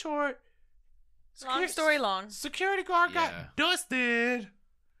story short. Long story long. Security guard Yeah. got dusted.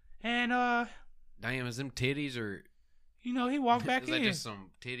 And, Damn, is them titties or... he walked back is in. that just some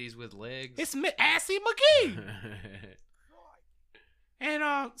titties with legs? It's Assy McGee.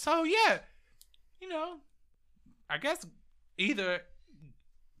 And so yeah, I guess either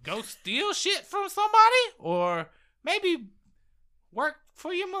go steal shit from somebody or maybe work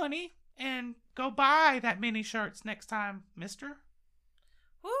for your money and go buy that many shirts next time, mister.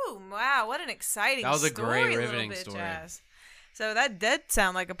 Woo, wow, what an exciting That was a story, great, little riveting bitch story. ass. So that did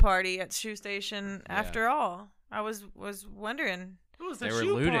sound like a party at Shoe Station Yeah. after all. I was wondering. It was a They were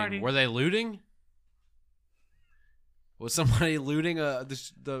shoe looting. party. Were they looting? Was somebody looting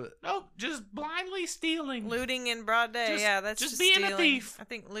the... No, just blindly stealing. Looting in broad day, Just- yeah, that's just just being a stealing. thief. I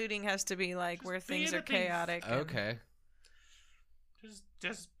think looting has to be like Just where things being are a thief. chaotic. and- Okay.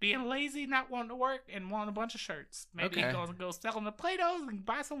 Just being lazy, not wanting to work, and wanting a bunch of shirts. Maybe Okay. go sell them to Play-Dohs and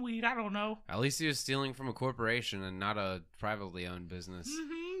buy some weed. I don't know. At least he was stealing from a corporation and not a privately owned business.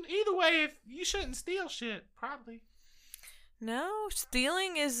 Either way, if you shouldn't steal shit, probably. No,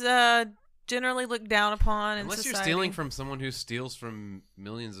 stealing is generally looked down upon in Unless society. you're stealing from someone who steals from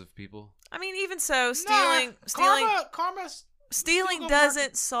millions of people. I mean, even so, Nah, stealing Karma's stealing gonna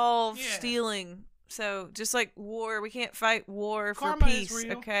doesn't solve Yeah. stealing. So just like war, we can't fight war for Karma is peace.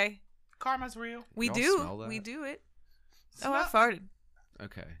 real. Okay, Karma's real. we Y'all do. smell that? We do it. Smell- Oh, I farted.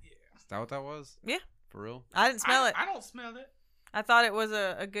 Okay. Is that what that was? Yeah. For real? I didn't smell it. I don't smell it. I thought it was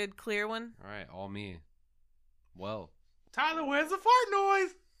a good clear one. All right, all me. Well. Tyler, where's the fart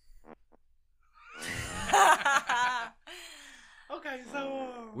noise? Okay, so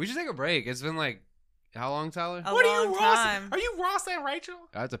We should take a break. It's been like, how long, Tyler? A what are long you, time. Ross? Are you Ross and Rachel?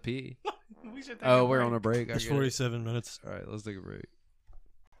 I have to pee. We should take Oh, a we're break. on a break. I It's get it. 47 minutes. All right, let's take a break.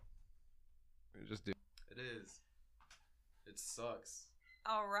 Just do. It is. It sucks.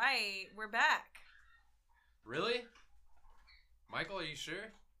 All right, we're back. Really? Michael, are you sure?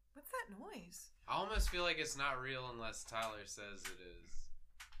 What's that noise? I almost feel like it's not real unless Tyler says it is.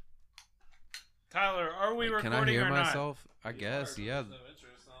 Tyler, are we Like, recording can I hear or myself? I guess, yeah. No intro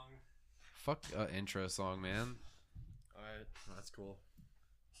song. Fuck intro song, man. Alright, that's cool.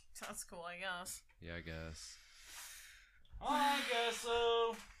 That's cool, I guess. Yeah, I guess. I guess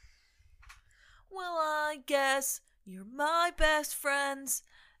so. Well, I guess you're my best friends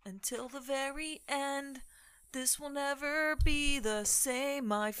until the very end. This will never be the same,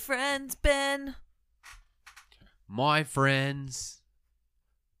 my friends, Ben. My friends.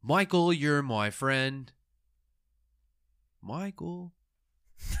 Michael, you're my friend. Michael.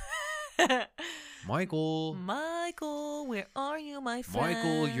 Michael. Michael, where are you, my friend?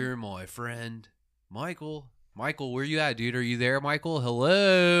 Michael, you're my friend. Michael. Michael, where you at, dude? Are you there, Michael?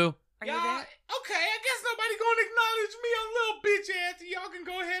 Hello? Are you Y'all, there? okay, I guess nobody gonna acknowledge me, a little bitch ass. Y'all can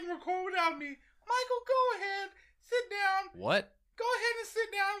go ahead and record without me. Michael, go ahead, sit down. What? Go ahead and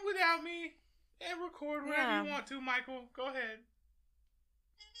sit down without me and record whatever Yeah. you want to, Michael. Go ahead.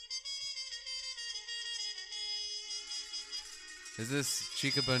 Is this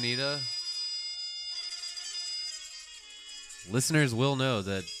Chica Bonita? Listeners will know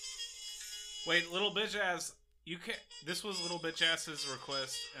that. Wait, little bitch ass. You can't. This was little bitch ass's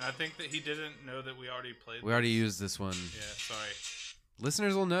request, and I think that he didn't know that we already played. We already used this one. Yeah, sorry.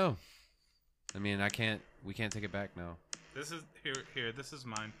 Listeners will know. I mean, we can't take it back now. This is here. This is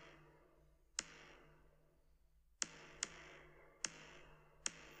mine.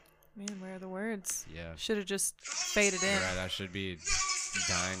 Man, where are the words? Yeah. Should have just faded in. You're right, I should be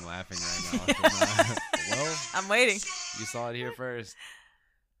dying laughing right now. I should not. Well, I'm waiting. you saw it here first.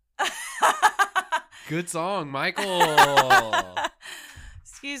 Good song, Michael.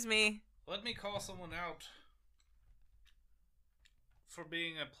 Excuse me. let me call someone out for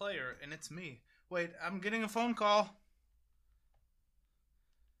being a player, and it's me. Wait, I'm getting a phone call.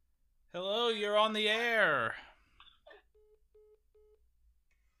 Hello, you're on the air.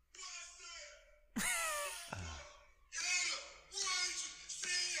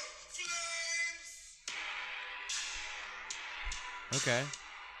 Okay.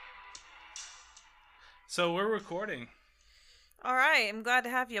 So we're recording. All right, I'm glad to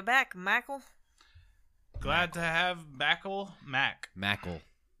have you back, Mackle. Glad to have Backle Mac. Mackle.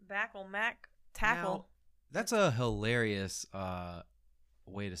 Backle, Mac, Tackle. Now, that's a hilarious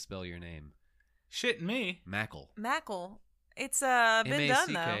way to spell your name. Shit me. Mackle. Mackle. It's been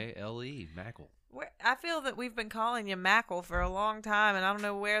done, though. M-A-C-K-L-E. Mackle. I feel that we've been calling you Mackle for a long time, and I don't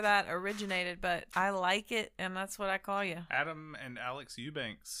know where that originated, but I like it, and that's what I call you. Adam and Alex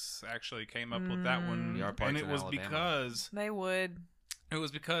Eubanks actually came up with that one, Yard Parks and it in was Alabama.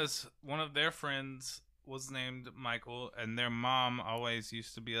 because one of their friends was named Michael, and their mom always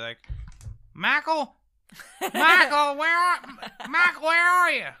used to be like, Michael, Michael, where are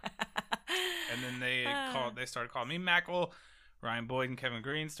you? And then they started calling me Mackle. Ryan Boyd and Kevin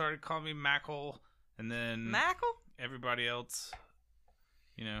Green started calling me Mackle, and then Mackle? everybody else,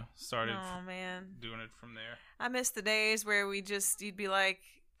 started doing it from there. I miss the days where you'd be like,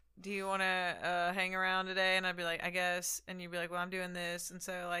 do you want to hang around today? And I'd be like, I guess. And you'd be like, well, I'm doing this. And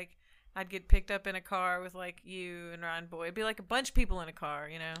so, like, I'd get picked up in a car with, like, you and Ryan Boyd. It'd be like a bunch of people in a car,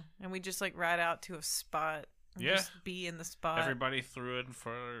 and we'd just, like, ride out to a spot. And just be in the spot. Everybody threw in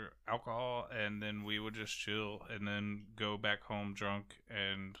for alcohol, and then we would just chill, and then go back home drunk.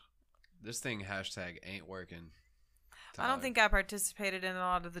 And This thing #ain't working. I don't think I participated in a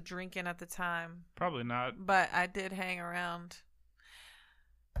lot of the drinking at the time. Probably not. But I did hang around.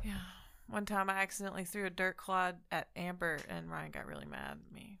 Yeah. One time I accidentally threw a dirt clod at Amber, and Ryan got really mad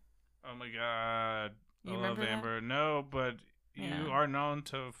at me. Oh my god. You I love remember that? Amber. No, but Yeah. you are known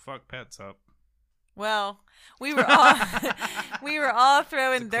to fuck pets up. Well, we were all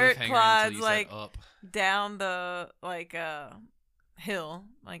throwing It's a dirt cliffhanger clods until you like said up. down the hill,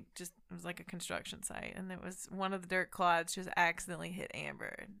 like just it was like a construction site, and it was one of the dirt clods just accidentally hit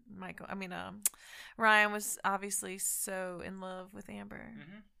Amber. Ryan was obviously so in love with Amber.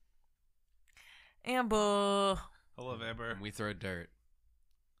 Amber. I love Amber. And we throw dirt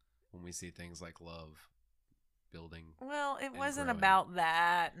when we see things like love building. Well, it And wasn't growing. about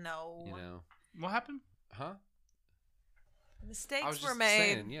that. No. What happened? Huh? Mistakes I was were just made.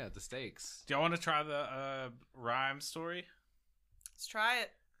 saying, yeah, the stakes. Do y'all want to try the rhyme story? Let's try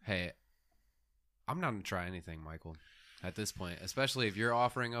it. Hey, I'm not gonna try anything, Michael. At this point, especially if you're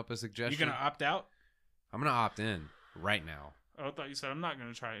offering up a You suggestion, gonna opt out? I'm gonna opt in right now. Oh, I thought you said I'm not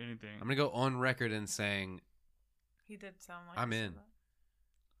gonna try anything. I'm gonna go on record and saying He did sound like I'm he said in. that.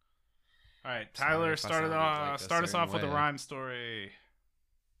 All right, Sorry Tyler, if I start sounded like a start us certain off with a way. rhyme story.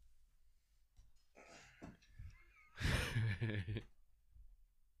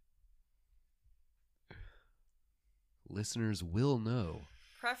 Listeners will know.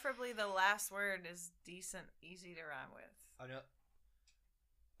 Preferably the last word is decent, easy to rhyme with.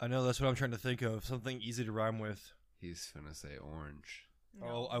 I know. That's what I'm trying to think of. Something easy to rhyme with. He's finna say orange.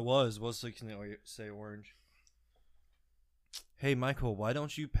 Oh, I was thinking to say orange. Hey, Michael, why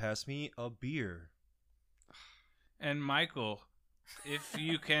don't you pass me a beer? And Michael, if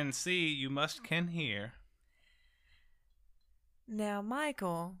you can see, you must can hear. Now,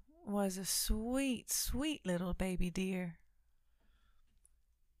 Michael was a sweet, sweet little baby deer.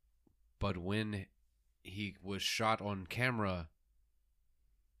 But when he was shot on camera,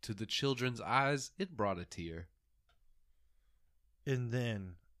 to the children's eyes, it brought a tear. And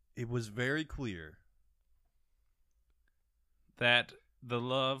then it was very clear. That the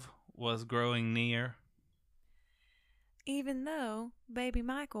love was growing near. Even though baby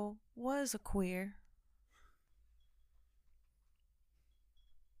Michael was a queer.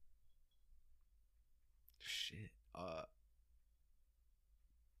 Shit.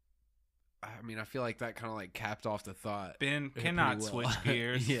 I mean, I feel like that kind of like capped off the thought. Ben pretty cannot well. switch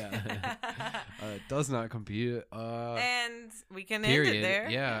gears. Yeah. It does not compute. And we can period. end it there.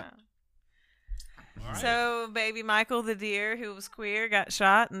 Yeah. All right. So, baby Michael the deer, who was queer, got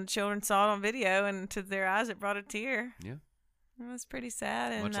shot, and the children saw it on video, and to their eyes, it brought a tear. Yeah. It was pretty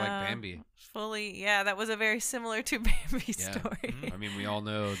sad. And, Much like Bambi. That was a very similar to Bambi Yeah. story. I mean, we all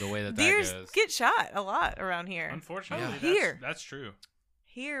know the way that Deers goes. get shot a lot around here. Unfortunately, Oh, here. that's true.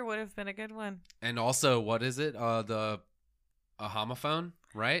 Here would have been a good one. And also, what is it? A homophone,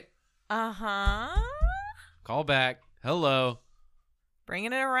 right? Uh-huh. Call back. Hello.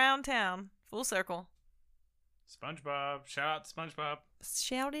 Bringing it around town. Full circle. SpongeBob. Shout out to SpongeBob.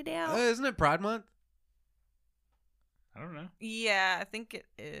 Shout it out. Isn't it Pride Month? I don't know. Yeah, I think it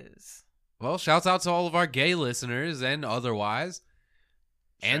is. Well, shouts out to all of our gay listeners and otherwise.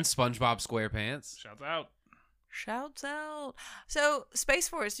 And SpongeBob SquarePants. Shouts out. Shouts out. So, Space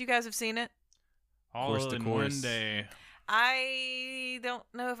Force, you guys have seen it? All Course to in course. one day. I don't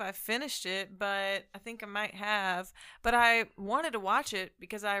know if I finished it, but I think I might have. But I wanted to watch it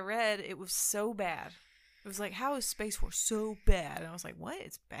because I read it was so bad. It was like, how is Space Force so bad? And I was like, what?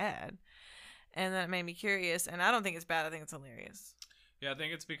 It's bad. And then it made me curious. And I don't think it's bad. I think it's hilarious. Yeah, I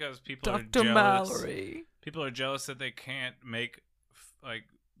think it's because people Dr. are jealous. Mallory. People are jealous that they can't make like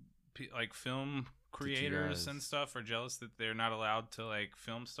film creators guys- and stuff are jealous that they're not allowed to like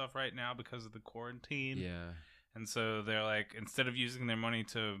film stuff right now because of the quarantine. Yeah. And so they're like, instead of using their money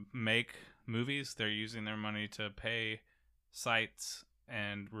to make movies, they're using their money to pay sites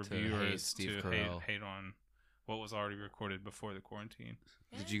and reviewers Steve to Carell. hate on what was already recorded before the quarantine.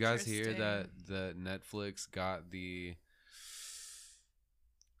 Did you guys hear that Interesting. Netflix got the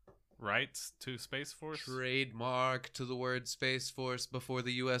Rights to Space Force? trademark to the word Space Force before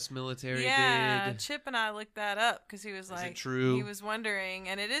the U.S. military Yeah, did? Chip and I looked that up because he was it like, true? He was wondering,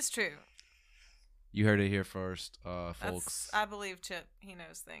 and it is true. You heard it here first, That's, folks. I believe Chip. He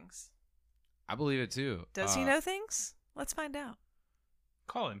knows things. I believe it too. Does he know things? Let's find out.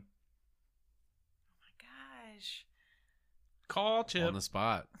 Call him. Oh my gosh. Call Chip On the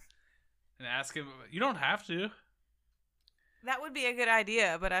spot. and ask him. You don't have to. That would be a good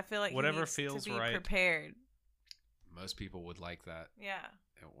idea, but I feel like Whatever he needs feels to be right. prepared. Most people would like that. Yeah.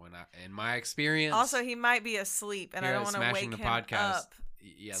 In my experience. Also, he might be asleep, and I here don't at want to Smashing wake the him Podcast, up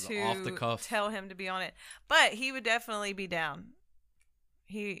yeah, to the off the cuff. tell him to be on it. But he would definitely be down.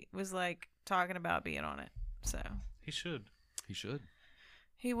 He was like talking about being on it, so He should. He should.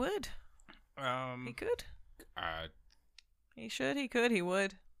 he would. He could. He should. He could. He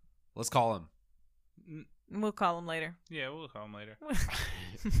would. Let's call him. We'll call him later. Yeah, we'll call him later.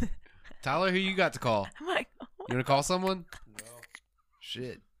 Tyler, who you got to call? I'm like, You want to call someone? No.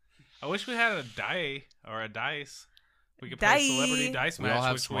 Shit. I wish we had a die or a dice. We could play Celebrity Dice We all Match,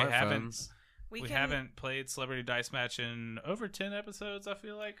 have which we haven't. smartphones. We can- haven't played Celebrity Dice Match in over 10 episodes, I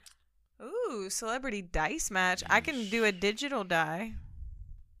feel like. Ooh, celebrity dice match. I can do a digital die.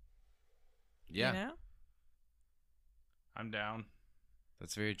 Yeah, You know? I'm down.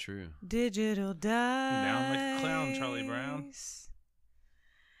 that's very true. Digital dice. down like a clown, Charlie Brown.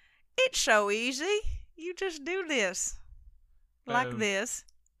 It's so easy. You just do this. Like Boom. this.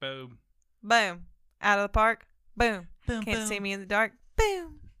 Boom. Boom. Out of the park. Boom. Boom, Can't boom. see me in the dark.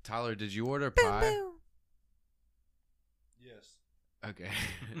 Boom. Tyler, did you order Boom, pie? boom. Yes. Okay.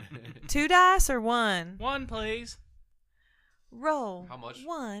 2 dice or 1? One, please. Roll. How much-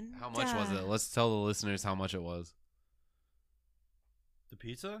 1. How much was it? Let's tell the listeners how much it was. The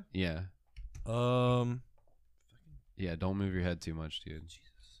pizza? Yeah. Yeah, don't move your head too much, dude.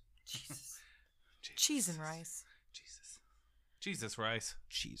 Jesus. Cheese and rice. Jesus rice.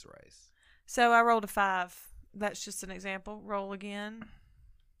 Cheese rice. So I rolled a 5. That's just an example. Roll again.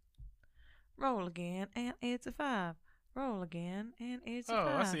 Roll again, and it's a 5. Roll again, and it's a 5.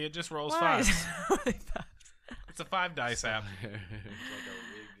 Oh, I see. It just rolls Why five. is it only 5? It's a 5 dice app.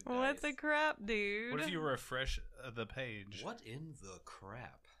 What the crap, dude? What if you refresh the page? What in the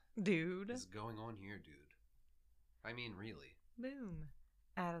crap Dude. is going on here, dude? I mean, really. Boom.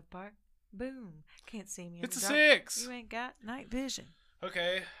 Out of the park. Boom. Can't see me in It's the a dark. 6. You ain't got night vision.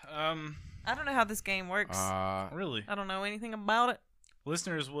 Okay. I don't know how this game works. Really? I don't know anything about it.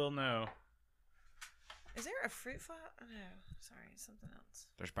 Listeners will know. Is there a fruit fly? Oh, no. Sorry, something else.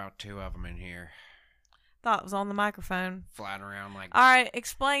 There's about 2 of them in here, Thought it was on the microphone. flying around like All right,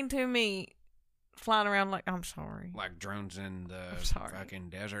 explain to me. Flying around like I'm sorry. drones in the I'm sorry. fucking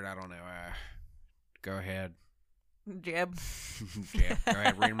desert. I don't know. Go ahead, Jeb. Jeb. Go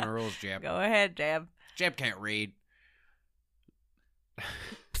ahead, read my rules, Jeb. Go ahead, Jeb. Jeb can't read.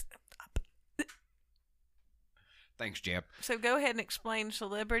 Thanks, Jeb. So go ahead and explain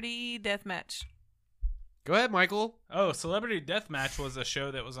Celebrity Deathmatch. Go ahead, Michael. Oh, Celebrity Deathmatch was a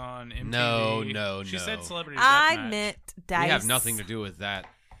show that was on MTV. No, She no. said Celebrity I Deathmatch. meant dice. We have nothing to do with that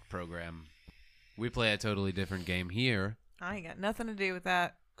program. We play a totally different game here I ain't got nothing to do with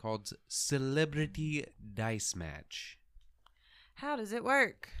that. called Celebrity Dice Match. How does it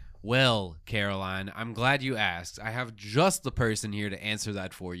work? Well, Caroline, I'm glad you asked. I have just the person here to answer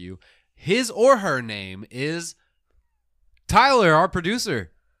that for you. His or her name is Tyler, our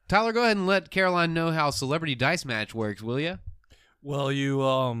producer. Tyler, go ahead and let Caroline know how Celebrity Dice Match works, will you? Well,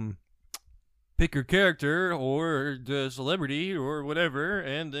 you pick your character or the celebrity or whatever,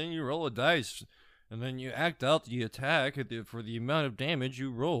 and then you roll a dice. And then you act out the attack for the amount of damage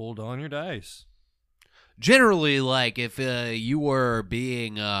you rolled on your dice. Generally, like, if you were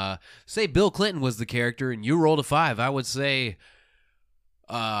being, say Bill Clinton was the character and you rolled a 5, I would say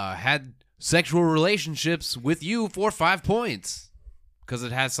had sexual relationships with you for 5 points. Because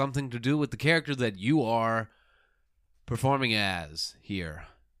it has something to do with the character that you are performing as here.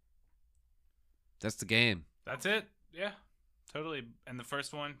 That's the game. That's it. Yeah, totally. And the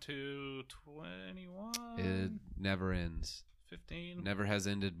first one to 21. It never ends. 15. Never has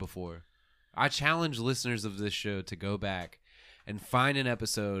ended before. I challenge listeners of this show to go back and find an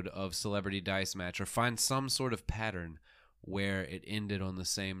episode of Celebrity Dice Match or find some sort of pattern where it ended on the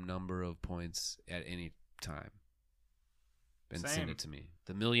same number of points at any time. And send it to me.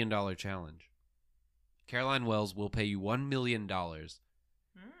 The $1 Million Challenge. Caroline Wells will pay you $1 million If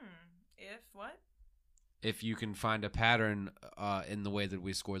what? if you can find a pattern in the way that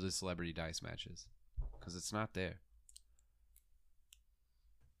we score the Celebrity Dice Matches. Because it's not there.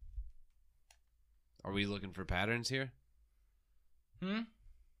 Are we looking for patterns here?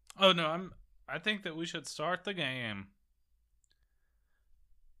 Oh no, I think that we should start the game.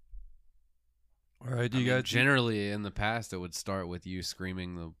 All right, I mean, generally in the past it would start with you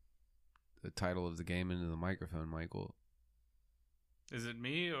screaming the title of the game into the microphone, Michael. Is it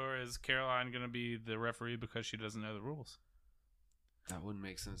me or is Caroline going to be the referee because she doesn't know the rules? That wouldn't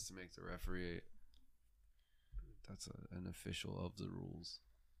make sense to make the referee. That's an official of the rules.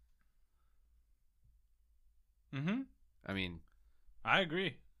 I mean, I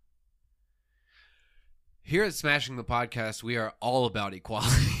agree. Here at Smashing the Podcast, we are all about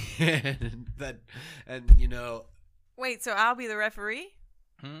equality. and you know, Wait, so I'll be the referee?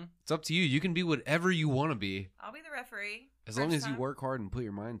 it's up to you. You can be whatever you want to be, I'll be the referee. as long as you work hard and put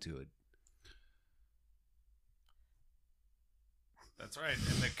your mind to it. That's right.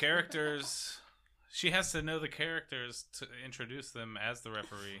 And the characters, she has to know the characters to introduce them as the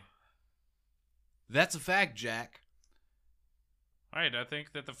referee. That's a fact, Jack. All right, I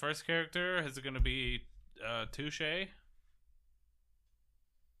think that the first character is going to be Touche.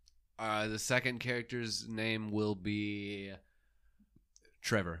 The second character's name will be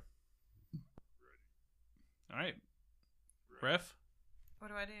Trevor. All right. Ref? What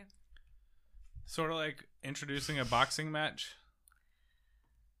do I do? Sort of like introducing a boxing match.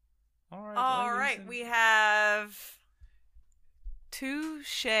 All right. All right, we have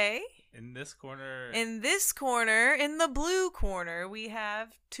Touche. In this corner. In this corner, in the blue corner, we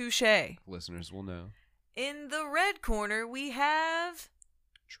have Touche. Listeners will know. In the red corner, we have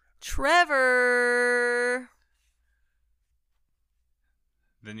Trevor.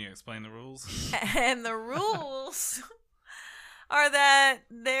 Then you explain the rules. And the rules are that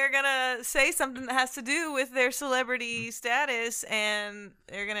they're going to say something that has to do with their celebrity status, and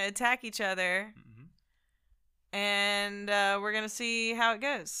they're going to attack each other. Mm-hmm. And we're going to see how it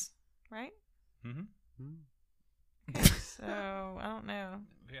goes. Right? Mm-hmm. So, I don't know.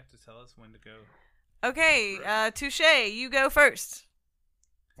 You have to tell us when to go. Okay, Touche, you go first.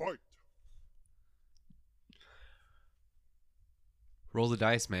 Fight. Roll the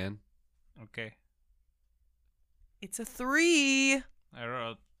dice, man. Okay. It's a 3. I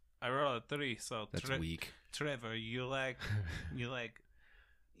rolled a 3, so That's weak. Trevor, you like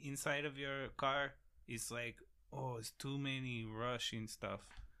inside of your car, it's like, oh, it's too many rushing stuff.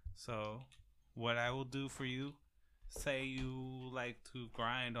 So what I will do for you, say you like to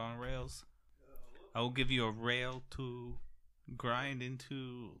grind on rails, I will give you a rail to grind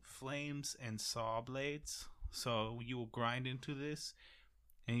into flames and saw blades. So you will grind into this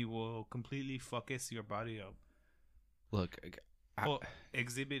and you will completely focus your body up. Look,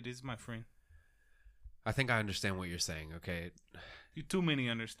 Exhibit is my friend. I think I understand what you're saying, okay? You too many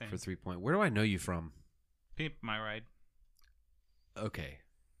understand. For 3 point. Where do I know you from? Pimp my ride. Okay.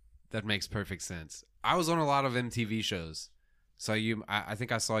 That makes perfect sense. I was on a lot of MTV shows. So I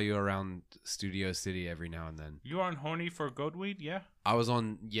think I saw you around Studio City every now and then. You aren't horny for goatweed, yeah? I was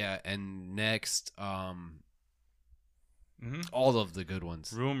on, and Next, Mm-hmm. all of the good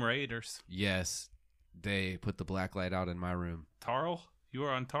ones. Room Raiders. Yes. They put the black light out in my room. Tarl? You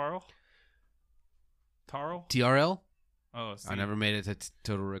were on Tarl? Tarl? TRL? Oh, see. I never made it to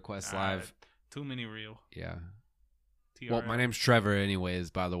Total Request Live. Too many real. Yeah. TRL. Well, my name's Trevor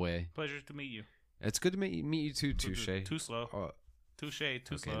anyways, by the way. Pleasure to meet you. It's good to meet you too, Touche. Too slow. Oh, Touche,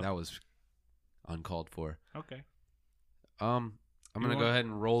 too okay, slow. that was uncalled for. Okay. I'm going to go ahead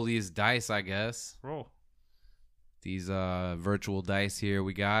and roll these dice, I guess. Roll. These virtual dice here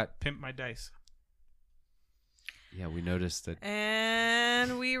we got. Pimp my dice. Yeah, we noticed that.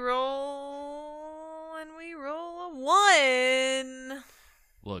 And we roll a 1.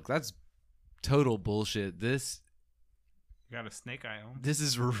 Look, that's total bullshit. This got a snake eye on. This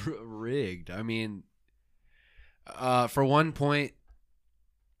is rigged. I mean, for one point,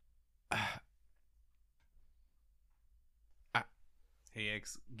 Hey,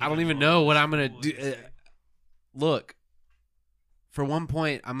 X. I don't even know what I'm gonna do. Look, for one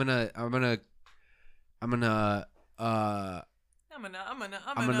point, I'm gonna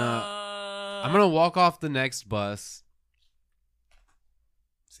walk off the next bus,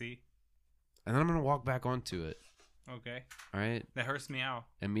 See? and then I'm gonna walk back onto it. Okay. All right, That hurts me out.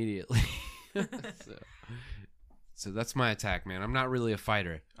 immediately. So that's my attack, man. I'm not really a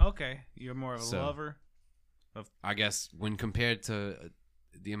fighter. Okay. You're more of a So- lover. I guess when compared to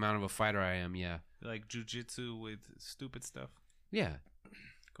the amount of a fighter I am, yeah. Like jujitsu with stupid stuff. Yeah.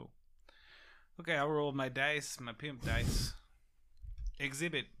 Cool. Okay, I'll roll my dice, my pimp dice.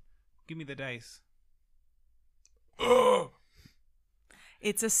 Exhibit. Give me the dice.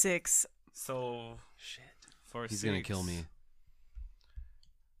 It's a 6. So shit. For He's 6, going to kill me.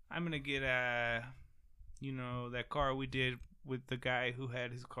 I'm gonna get that car we did with the guy who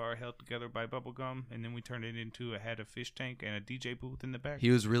had his car held together by bubble gum, and then we turned it into had a fish tank and a DJ booth in the back. He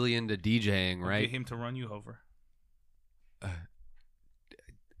was really into DJing, I'll right? Get him to run you over.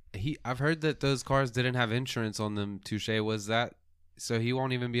 I've heard that those cars didn't have insurance on them. Touche, was that so he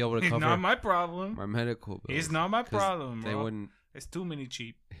won't even be able to It's cover not my problem. my medical bills? It's not my 'Cause problem, They bro. wouldn't. It's too many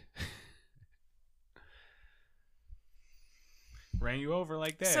cheap. Ran you over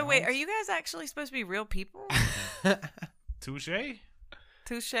like that. So wait, Holmes. are you guys actually supposed to be real people? Touche?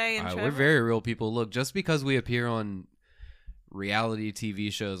 Touche and Trevor? We're very real people. Look, just because we appear on reality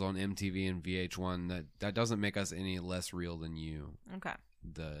TV shows on MTV and VH1, that doesn't make us any less real than you, Okay.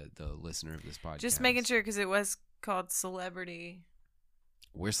 the listener of this podcast. Just making sure because it was called Celebrity.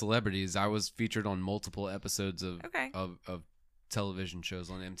 We're celebrities. I was featured on multiple episodes of Okay. of television shows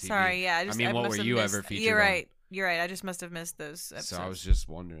on MTV. Sorry, yeah. I mean, what must were have you missed- ever featured You're on? right. You're right. I just must have missed those episodes. So I was just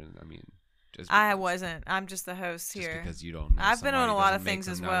wondering. I mean, just I because- wasn't. I'm just the host just here. because you don't know. I've been on somebody a lot doesn't of make things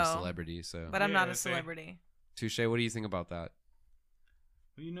them as not well. a celebrity. So, But I'm not Yeah, a see? celebrity. Touche. What do you think about that?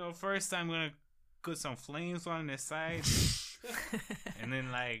 First I'm gonna put some flames on the side, and then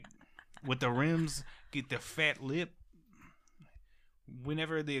with the rims, get the fat lip.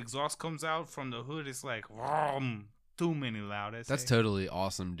 Whenever the exhaust comes out from the hood, it's like, vroom, too many loud. That's totally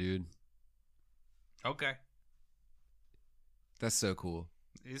awesome, dude. Okay. That's so cool.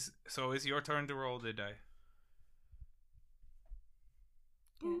 So it's your turn to roll the die.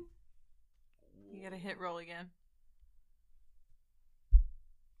 You gotta hit roll again.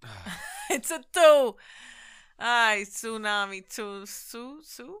 It's a 2. Ay, tsunami.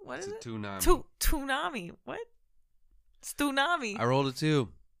 What is It's a it? tsunami. Tsunami. What? Tsunami. I rolled a 2.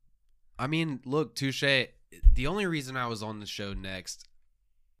 I mean, look, Touche. The only reason I was on the show next,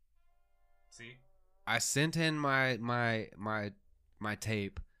 See? I sent in my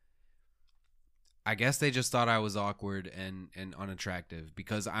tape. I guess they just thought I was awkward and unattractive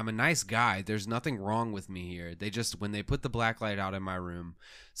because I'm a nice guy. There's nothing wrong with me here. They just, when they put the black light out in my room.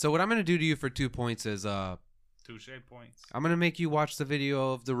 So what I'm going to do to you for 2 points is Touche points. I'm going to make you watch the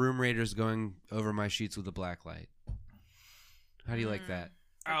video of the room raiders going over my sheets with a black light. How do you like that?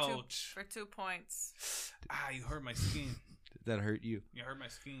 Ouch. For 2 points. You hurt my skin. Did that hurt you? You hurt my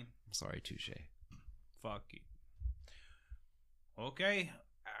skin. I'm sorry, Touche. Fuck you. Okay.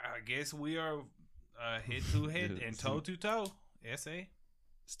 I guess we are head to head and toe to toe. SA.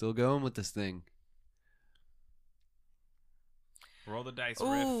 Still going with this thing. Roll the dice,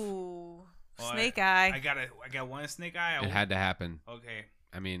 Ooh. Riff. Snake I eye. got one snake eye. It had to happen. Okay.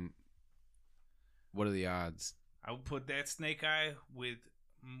 I mean, what are the odds? I will put that snake eye with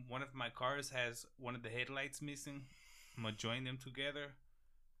one of my cars has one of the headlights missing. I'm gonna join them together.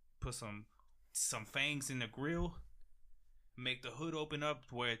 Put some fangs in the grill. Make the hood open up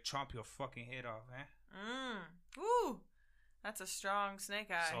to where it chomp your fucking head off, man. Ooh. That's a strong snake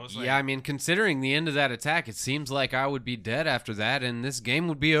eye. So it's Yeah, I mean, considering the end of that attack, it seems like I would be dead after that, and this game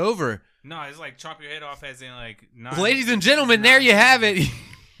would be over. no, it's like chop your head off as in like. Ladies and gentlemen, there you have it.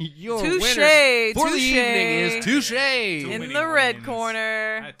 Your Touche, winner for the touche. evening is Touche. Too in many the red wins.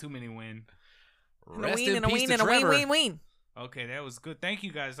 corner. I had too many win. And a Rest ween in and a peace ween to and a ween, Trevor. ween, ween. Okay, that was good. Thank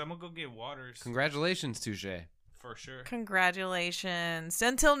you guys. I'm gonna go get waters Congratulations, Touche. for sure. Congratulations.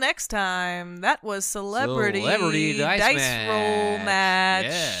 Until next time, that was Celebrity, Dice Roll Match.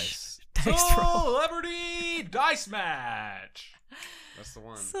 Yes. Dice Roll. Celebrity Dice Match. That's the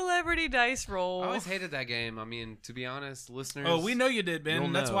one. Celebrity Dice Roll. I always hated that game. I mean, to be honest, listeners. Oh, we know you did, Ben.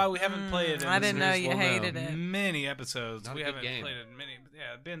 You'll That's know. why we haven't played it. I didn't know Listeners you will hated it. Many episodes. Not a we good haven't game. played it many.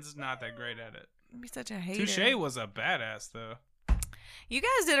 Yeah, Ben's not that great at it. Be such a hater. Touche was a badass though. You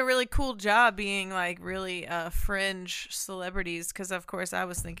guys did a really cool job being like really fringe celebrities, because of course I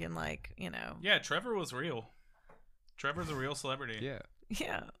was thinking like, Yeah, Trevor was real. Trevor's a real celebrity. Yeah.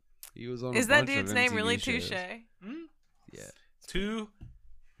 yeah. He was on. Is a that bunch of dude's name MTV really shows. Touche? Yeah. Two,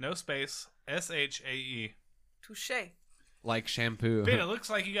 no space, SHAE. Touche. Like shampoo. Ben, it looks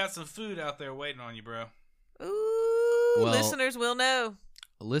like you got some food out there waiting on you, bro. Ooh, Well- listeners will know.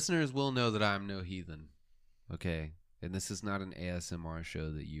 Listeners will know that I'm no heathen. Okay, and this is not an ASMR show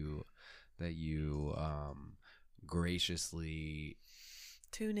that you graciously.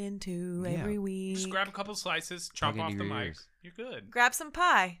 Tune into Yeah. every week. Just grab a couple slices, chomp Plug off into the your mic. ears. You're good. Grab some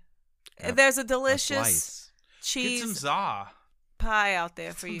pie. Grab There's a a delicious slice. Get cheese some za. pie out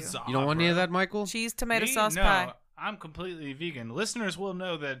there for Some you. za, You don't want any of bro. that, Michael? Cheese tomato Me? sauce No, pie. I'm completely vegan. Listeners will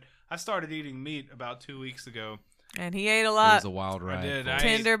know that I started eating meat about 2 weeks ago. And he ate a It lot. was a wild ride. did. folks. I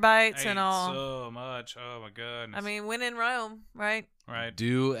ate- Tender bites I and ate all. so much. Oh my goodness. I mean, when in Rome, right? right?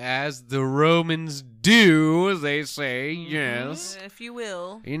 Do as the Romans do, they say. Yes, If you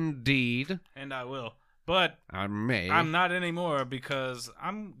will. indeed. And I will, but I may. I'm not anymore because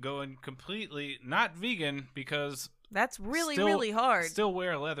I'm going completely not vegan because That's really, Still- really hard. still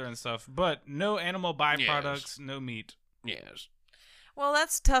wear leather and stuff, but no animal byproducts, no meat. Yes. Well,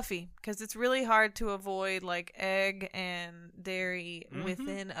 that's toughy because it's really hard to avoid like egg and dairy Mhm.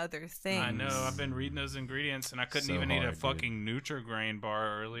 within other things. I know. I've been reading those ingredients, and I couldn't So even eat a hard, dude. fucking Nutri-Grain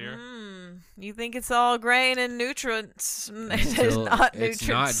bar earlier. You think it's all grain and nutrients? It's Still, not it's nutrients.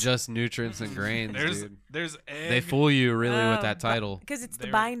 not just nutrients and grains, There's dude. there's egg. They fool you really with that title. because it's the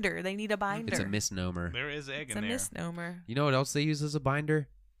There- binder. They need a binder. It's a misnomer. There is egg It's in a there. misnomer. You know what else they use as a binder?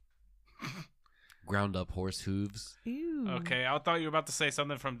 Ground up horse hooves. Ew. Okay, I thought you were about to say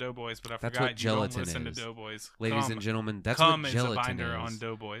something from Doughboys, but I That's forgot what you don't gelatin listen is. to Doughboys. Ladies Cum. and gentlemen, that's Cum what is a gelatin binder is. on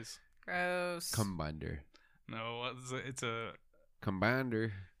Doughboys. Gross. Cum binder. No, it's a. Cum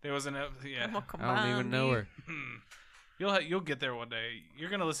binder. There was an yeah. Come I don't even know her. You'll get there one day. You're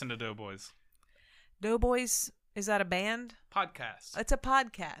gonna listen to Doughboys Doughboys. Is that a band? podcast. It's a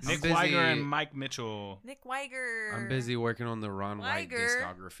podcast. Nick busy- Weiger and Mike Mitchell. Nick Weiger. I'm busy working on the Ron White Liger.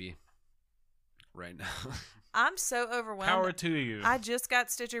 discography right now. I'm so overwhelmed. Power to you. I just got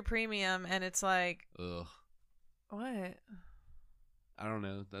Stitcher Premium, and it's like, Ugh. what? I don't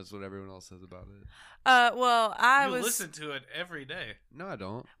know. That's what everyone else says about it. Well, I you was. listen to it every day. No, I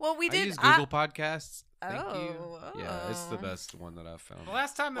don't. Well, we I did. use Google Podcasts. Thank you. Oh, Yeah, it's the oh. best one that I've found. The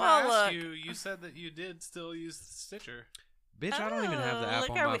last time that Well, I asked look. you, you said that you did still use Stitcher. Bitch, I don't even have the Oh, app look,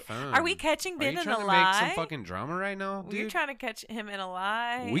 on are my we- phone. Are we catching Are Ben you in trying a to lie? make some fucking drama right now, dude? You're trying to catch him in a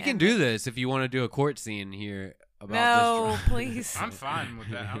lie. We can and do then- this if you want to do a court scene here about No, this. please. I'm fine with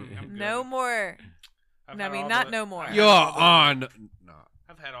that. I'm good. No more. I've No, I had mean, all not the- no more. I've had You're all the- on. No.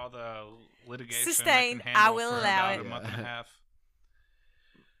 I've had all the litigation Sustained. I can handle I will for allow about it. a month and a half.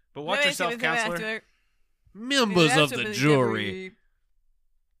 But No, watch wait, yourself, wait, wait, wait, counselor. wait, Members of the wait. jury.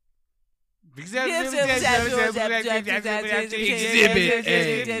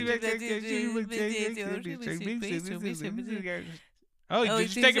 Oh, Oh,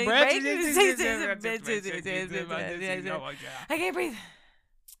 did you take a breath? I can't breathe.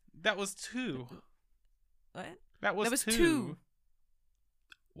 That was two. What? That was, That was two. two.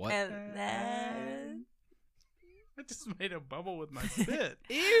 What? And then... I just made a bubble with my spit.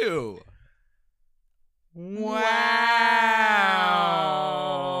 Ew.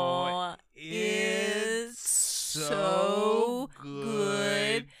 Wow. It's so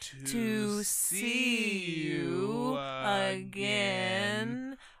good to see you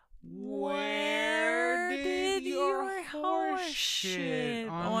again. Where did your horse shit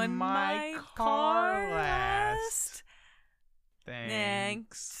on my car last?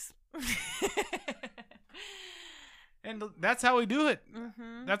 Thanks. And that's how we do it.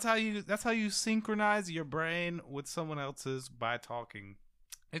 Mm-hmm. That's how you synchronize your brain with someone else's by talking.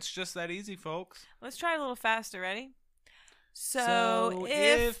 It's just that easy, folks. Let's try it a little faster. Ready? So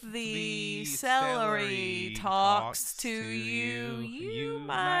if the celery talks to you, you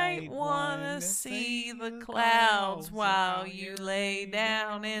might want to see the clouds while you lay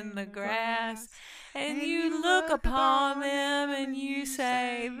down in the grass. And you look upon them and you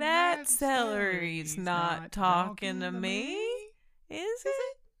say, that celery's not talking to me, is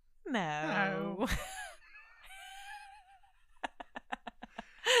it? No.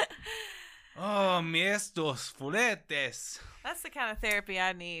 Oh, mi estos fuletes. That's the kind of therapy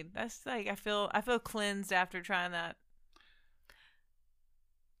I need. That's like I feel cleansed after trying that.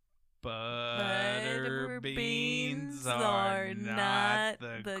 Butter beans are not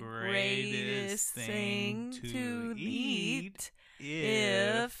the greatest thing to eat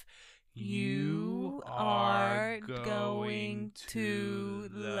if You are going to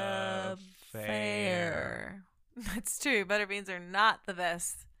the fair. That's true. Butterbeans are not the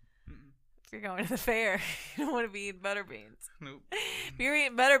best. If you're going to the fair, you don't want to be eating butterbeans. Nope. If you're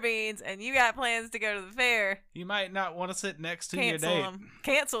eating butterbeans and you got plans to go to the fair, You might not want to sit next to cancel your date. them.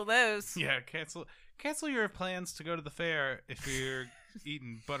 Cancel those. Yeah, cancel your plans to go to the fair if you're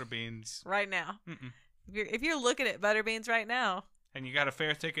eating butterbeans. Right now. Mm-mm. If you're looking at butterbeans right now, And you got a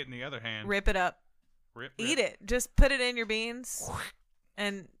fair ticket in the other hand. rip it up. Rip. Eat it. Just put it in your beans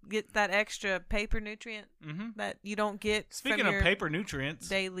and get that extra paper nutrient Mm-hmm. that you don't get Speaking from of your paper nutrients,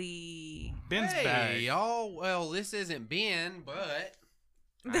 daily. Ben's Hey, back. y'all. Well, this isn't Ben, but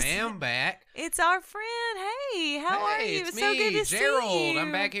This- I am back. It's our friend. Hey, how are Hey, you? it's so me, good to Gerald. see you.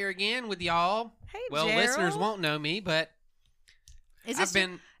 I'm back here again with y'all. Hey, Well, Gerald. listeners won't know me, but Is I've this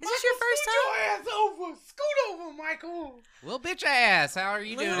been Is this your first time? Your ass over. Scoot over, Michael. little bitch ass. How are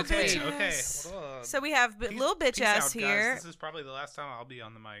you doing Little today? bitch Okay. ass. Hold on. So we have little bitch Peace ass out, guys. here. This is probably the last time I'll be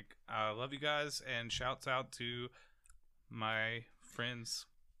on the mic. Love you guys, and shouts out to my friends.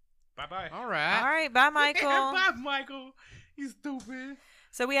 Bye-bye. All right. All right, bye, Michael. Bye, Michael. You stupid.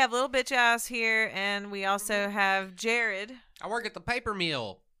 So we have little bitch ass here, and we also have Jared. I work at the paper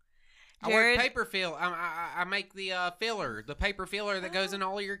mill. Jared- I work paper fill. I make the filler, the paper filler that goes in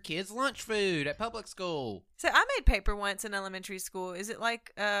all of your kids' lunch food at public school. So I made paper once in elementary school. Is it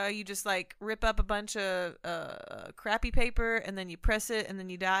like you just like rip up a bunch of crappy paper and then you press it and then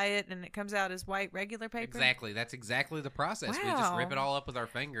you dye it and it comes out as white regular paper? Exactly. That's exactly the process. We just Wow. rip it all up with our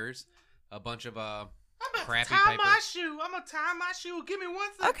fingers. A bunch of I'm about crappy to tie paper. my shoe. I'm going to tie my shoe. Give me 1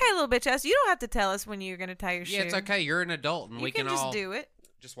 second. Okay, little bitch ass. You don't have to tell us when you're gonna tie your shoe. Yeah, it's okay. You're an adult, and You we can can just all do it.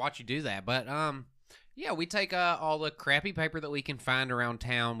 just watch you do that. But yeah, we take all the crappy paper that we can find around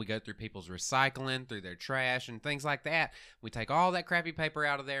town. We go through people's recycling, through their trash, and things like that. We take all that crappy paper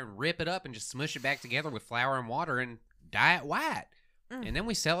out of there and rip it up and just smush it back together with flour and water and dye it white. Mm. And then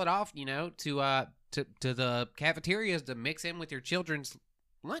we sell it off, to the cafeterias to mix in with your children's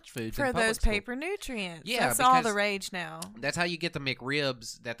lunch foods For in public those school. paper nutrients. Yeah, That's all the because- rage now. That's how you get the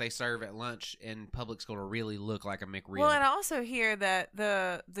McRibs that they serve at lunch in public school to really look like a McRib. Well, and I also hear that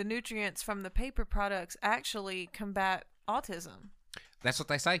the nutrients from the paper products actually combat autism. That's what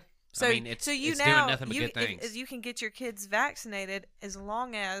they say. So, I mean, it's, so you it's now doing nothing but you, good things. you can get your kids vaccinated as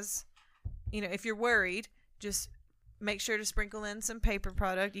long as, if you're worried, just make sure to sprinkle in some paper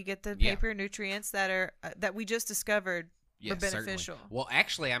product. You get the Yeah. paper nutrients that are that we just discovered Yes, were certainly. beneficial. Well,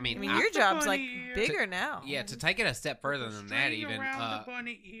 actually, I I mean, mean, I- your job's like bunny ear. bigger now. yeah, to take it a step further than that, String even around the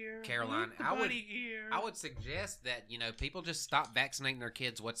bunny ear. Caroline, Loop the I would- bunny ear. I would suggest that people just stop vaccinating their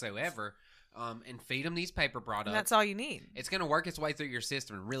kids whatsoever, and feed them these paper And products. that's all you need. It's going to work its way through your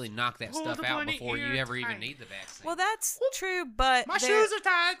system and really knock that Pull stuff the out bunny before you ear ever even tight. need the vaccine. Well, that's true, but My there- shoes are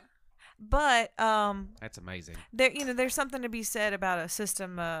tied. But That's amazing. there's something to be said about a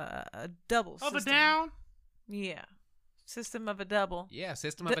system, a double Up system. and down. Yeah, system of a double. Yeah,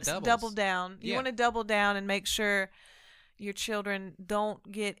 system of a doubles. Double down. You Yeah. want to double down and make sure your children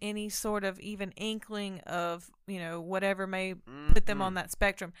don't get any sort of even inkling of whatever may put them on Mhm. that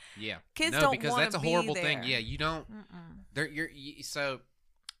spectrum. Yeah, Kids no, don't because wanna that's a be horrible thing. there. Yeah, you don't. Mm-mm. So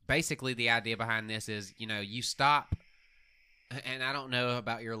basically, the idea behind this is, you stop. And I don't know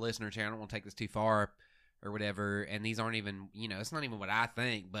about your listeners here. I don't want to take this too far or whatever. And these aren't even, it's not even what I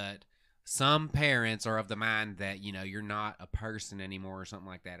think. But some parents are of the mind that, you're not a person anymore or something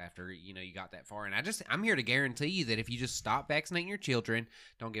like that after, you got that far. And I'm here to guarantee you that if you just stop vaccinating your children,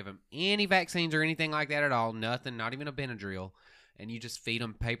 don't give them any vaccines or anything like that at all, nothing, not even a Benadryl, and you just feed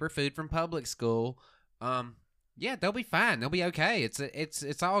them paper food from public school, yeah, they'll be fine. They'll be okay.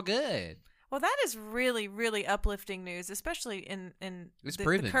 It's all good. Well, that is really, really uplifting news, especially in It's the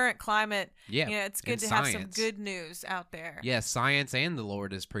proven. current climate. Yeah. It's good and to have some science. good news out there. Yes, science and the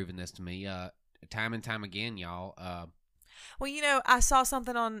Lord has proven this to me, time and time again, y'all. Well, I saw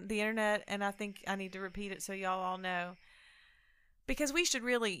something on the internet, and I think I need to repeat it so y'all all know. Because we should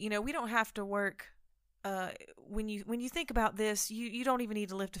really, we don't have to work. When you think about this, you don't even need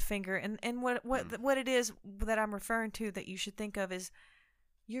to lift a finger. And what it is that I'm referring to that you should think of is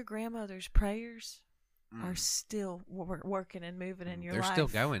your grandmother's prayers are still working and moving in your They're life. still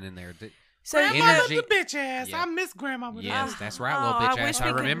going in there. So Grandma Energy- was the bitch ass. Yeah. I miss grandma. with Yes, that. that's right, little bitch I wish ass. we I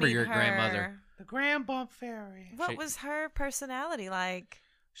could remember meet your her. grandmother. The grand bump fairy. What She- was her personality like?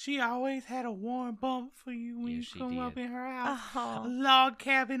 She always had a warm bump for you when Yeah, you she come up did. in her house. A Oh, log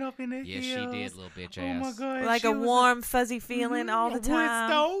cabin up in the Yes, she hills. did, little bitch Oh my ass. god! like she a was warm, fuzzy feeling Mhm, all a the time.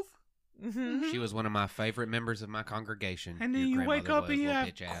 Wood stove. Mm-hmm. She was one of my favorite members of my congregation. And then Your you wake grandmother up and was, you little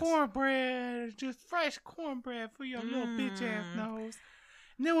have bitch ass. cornbread, just fresh cornbread for your little bitch ass Mm. nose.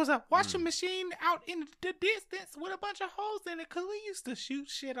 And there was a washing machine out in the distance with a bunch of holes in it because we used to shoot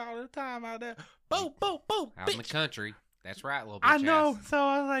shit all the time out there. Boom, boom, boom. Out in the bitch. country. That's right, little bitch. I know. ass. So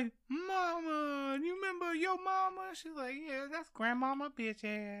I was like, Mama, you remember your mama? She's like, yeah, that's grandmama bitch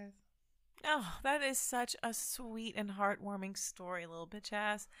ass. Oh, that is such a sweet and heartwarming story, little bitch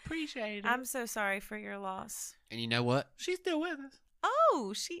ass. Appreciate it. I'm so sorry for your loss. And you know what? She's still with us.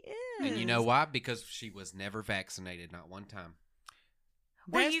 Oh, she is. And you know why? Because she was never vaccinated, not one time.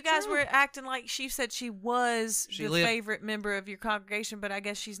 Well, That's you guys true. were acting like she said she was She the lived- favorite member of your congregation, but I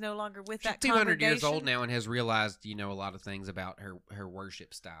guess she's no longer with She's that 200 years congregation. old now and has realized, a lot of things about her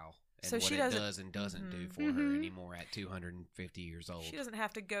worship style and So what she it doesn't- does and doesn't do for Mhm. her anymore at 250 years old. She doesn't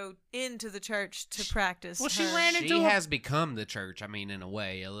have to go into the church to practice. Well, she her- ran She into a- has become the church. I mean, in a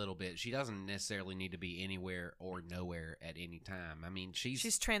way, a little bit. She doesn't necessarily need to be anywhere or nowhere at any time. I mean,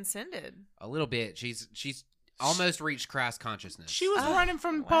 she's transcended. a little bit. She's almost reached Christ consciousness. She was Oh, running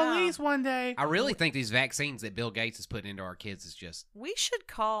from the wow. police one day. I really think these vaccines that Bill Gates is putting into our kids is just We should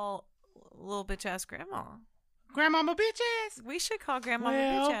call little bitch ass grandma. Grandmama bitch ass. We should call grandma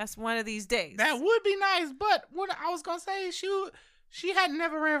Well, bitch ass one of these days. That would be nice, but what I was gonna say is she had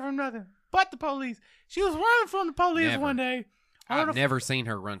never ran from nothing but the police. She was running from the police Never. one day. I've never seen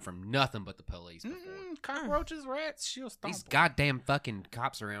her run from nothing but the police before. Cockroaches, rats, she'll stomp. These 'em. goddamn fucking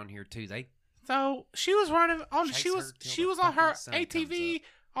cops around here too. They So she was running on. Chase She her was till she the was on her fucking sun comes ATV,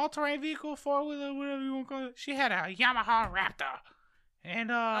 all terrain vehicle, 4-wheeler, whatever you want to call it. She had a Yamaha Raptor,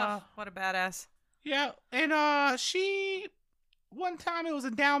 and Oh, what a badass. yeah, and she one time it was a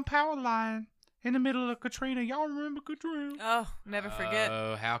down power line in the middle of Katrina. Y'all remember Katrina? Oh, never forget.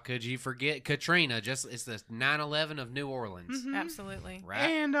 Oh, how could you forget Katrina? It's the 9/11 of New Orleans, Mhm. Absolutely. right?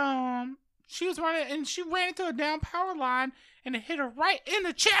 And she was running, and she ran into a down power line, and it hit her right in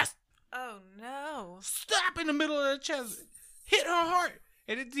the chest. Oh no. Stop in the middle of the chest, hit her heart,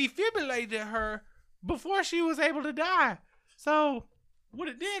 and it defibrillated her before she was able to die. So what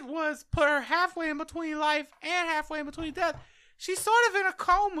it did was put her halfway in between life and halfway in between death. She's sort of in a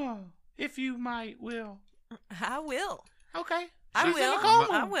coma, if you will. I will. Okay. I She's will. in a coma.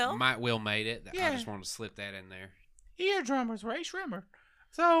 I will. Might will made it. I Yeah. just want to slip that in there. Eardrummers, Ray Shrimmer.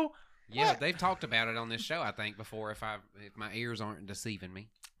 So Yeah, what? they've talked about it on this show, I think, before. If my ears aren't deceiving me.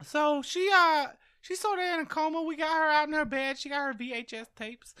 So she's sort of in a coma. We got her out in her bed. She got her VHS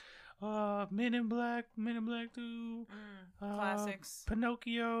tapes. Men in Black 2, Classics.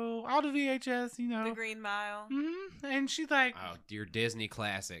 Pinocchio, all the VHS, The Green Mile. And she's like, Oh, dear Disney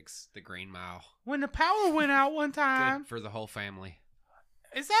classics, The Green Mile, when the power went out one time, good for the whole family.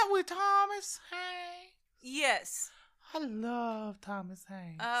 is that with Thomas Hanks? Yes. I love Thomas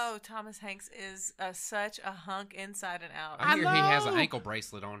Hanks. Oh, Thomas Hanks is such a hunk inside and out. I hear he has an know. ankle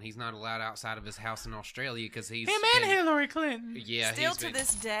bracelet on. He's not allowed outside of his house in Australia because he's Him and been- Hillary Clinton. Yeah, Still he's to been-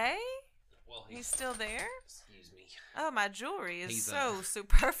 this day, Well, he's still there. Excuse me. Oh, my jewelry is He's, so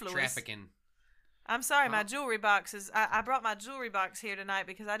superfluous. Trafficking. I'm sorry, my Huh? jewelry box is. I brought my jewelry box here tonight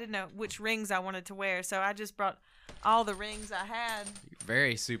because I didn't know which rings I wanted to wear, so I just brought all the rings I had,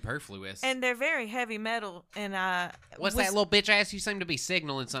 Very superfluous. and they're very heavy metal. And What's that little bitch ass? You seem to be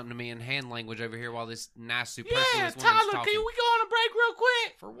signaling something to me in hand language over here while this nice superfluous Yeah, woman's Tyler, talking. can we go on a break real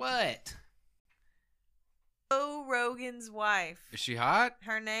quick? For what? Joe Rogan's wife. Is she hot?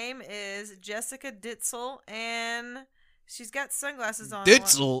 Her name is Jessica Ditzel, and she's got sunglasses on.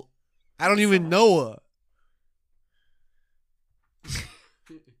 Ditzel? I don't even know her.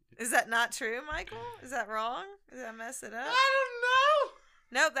 Is that not true, Michael? Is that wrong? Did I mess it up? I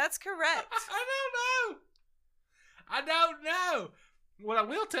don't know. No, that's correct. I don't know. What I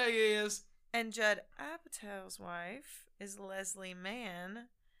will tell you is, And Judd Apatow's wife is Leslie Mann.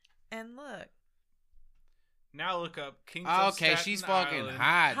 And look, Now look up King of Okay, Staten she's fucking Island.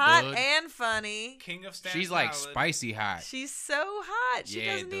 hot, hot dude. and funny. King of Staten She's like Island. spicy hot. She's so hot. She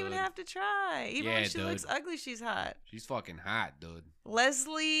Yeah, doesn't even dude. have to try. Even Yeah, when she looks dude. ugly, she's hot. She's fucking hot, dude.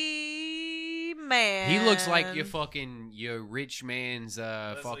 Leslie Mann. He looks like your rich man's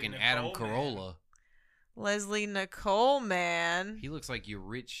fucking Nicole Adam Man. Carolla. Leslie Nicole Mann. He looks like your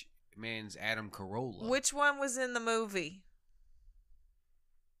rich man's Adam Carolla. Which one was in the movie?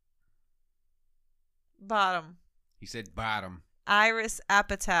 Bottom. He said bottom. Iris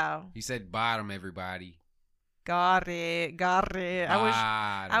Apatow. He said bottom, everybody. Got it. Got it.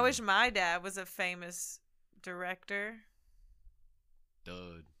 I Bottom. wish my dad was a famous director.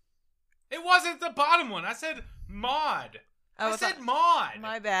 Dude. It wasn't the bottom one. I said Maud. I I said thought- mod.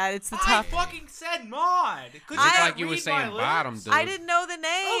 My bad. It's the I top. fucking said mod. Could It's not like you were read my saying bottom, lips? dude. I didn't know the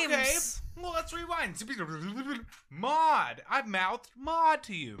names. Okay, well, let's rewind. Mod. I mouthed mod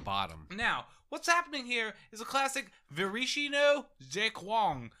to you. Bottom. Now, what's happening here is a classic Verishino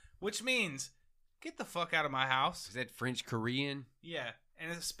Zekwong, which means get the fuck out of my house. Is that French Korean? Yeah,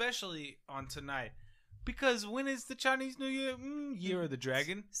 and especially on tonight. Because when is the Chinese New Year? Year of the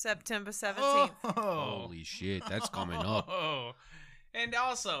Dragon. September 17th. Oh. Holy shit, that's coming up. Oh. And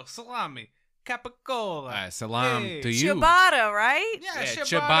also, salami, capicola. Salam Hey. to you. Ciabatta, right? Yeah,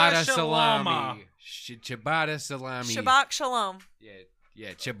 ciabatta shalama. salami. Ciabatta salami. Shabbat shalom.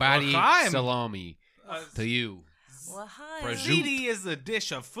 Yeah, ciabatta L'chaim. salami Uh, to you. L'chaim. Prosciutto. ziti is a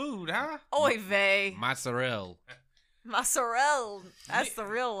dish of food, huh? Oy vey. Mozzarella. Mozzarella. That's the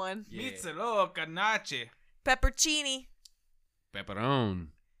real one. Yeah. Mizzolo canache. Peppercini. Pepperoni.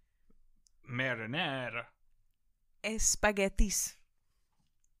 Marinara. Spaghettis.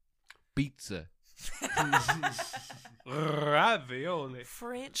 Pizza. Ravioli.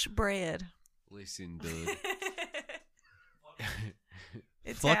 French bread. Listen, dude.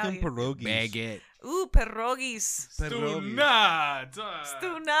 Fucking Italian. pierogies. Baguette. Ooh, pierogies. Stunata.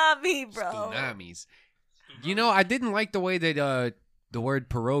 Tsunami, bro. Tsunamis. You know, I didn't like the way that the word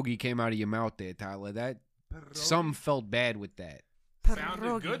pierogi came out of your mouth there, Tyler. That something felt bad with that. Sounded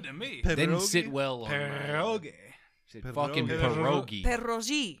Pierogi. good to me. Didn't sit well on my Pierogi. Said fucking Pierogi. pierogi.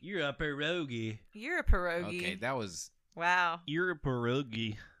 Pierogi. You're a pierogi. You're a pierogi. Okay, that was. Wow. You're a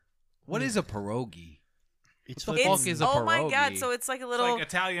pierogi. What is a pierogi? It's What the fuck fucking- is a oh my god! pierogi? So it's like a It's little. like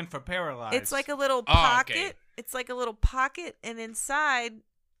Italian for paralyzed. It's like a little Oh, pocket. okay. It's like a little pocket, and inside,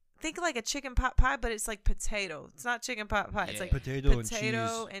 think like a chicken pot pie, but it's like potato. It's not chicken pot pie. It's Yeah. like potato and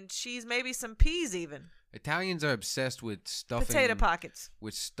potato cheese. and cheese, maybe some peas even. Italians are obsessed with stuffing. Potato pockets,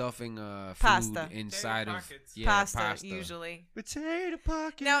 With stuffing food Pasta. inside Potato of pockets. pasta. usually. Potato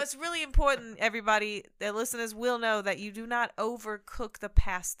pocket. Now it's really important. Everybody, the listeners will know that you do not overcook the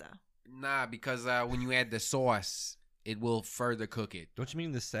pasta. Nah, because when you add the sauce, it will further cook it. Don't you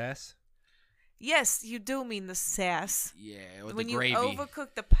mean the sass? Yes, you do mean the sass. Yeah, with When the you gravy.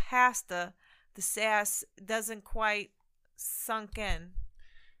 overcook the pasta, the sass doesn't quite sunk in.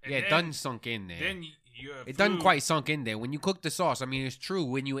 And yeah, it then- doesn't sunk in there. Then you have It doesn't food. quite sunk in there. When you cook the sauce, I mean, it's true.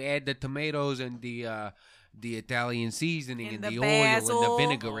 When you add the tomatoes and the Italian seasoning And and the the oil and basil. the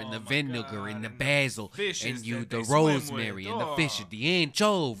vinegar and Oh the my vinegar God, and the and the basil fishes and you that the they swim rosemary with. and the fish Oh. and the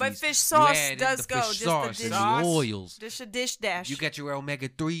anchovies. But fish You sauce add in does the go, fish just the sauce dish and sauce. the oils. Just a dish dash. You got your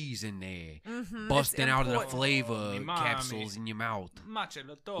omega-3s in there, Mhm, busting it's out of the important. flavor Umami. capsules in your mouth.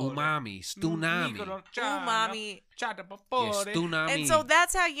 Macelatore. Umami, stunami. Umami. Yeah, Chadapapore. stunami. And so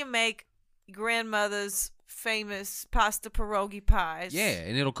that's how you make grandmother's famous pasta pierogi pies. Yeah,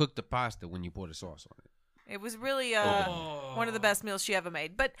 and it'll cook the pasta when you pour the sauce on it. It was really Oh. one of the best meals she ever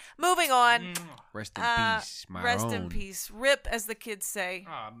made. But moving on, Rest in peace, my rest own. in peace. Rip, as the kids say.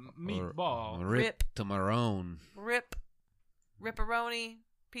 Ah, meatball. Rip, Rip. to my own. Rip. Ripperoni.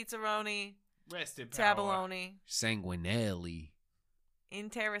 Pizzaroni. Rest in power. Tabaloni. Sanguinelli.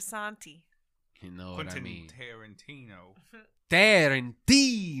 Interessanti. You know what I Quentin mean? Tarantino.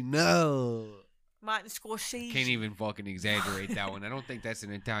 Tarantino. Martin Scorsese. Can't even fucking exaggerate that one. I don't think that's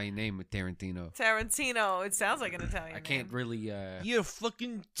an Italian name with Tarantino. Tarantino. It sounds like an Italian I can't name. really. You're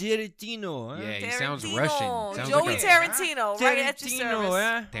fucking Tarantino, huh? Yeah, he sounds Tarantino. Russian. Sounds Joey like a Tarantino, right at your Tarantino, service.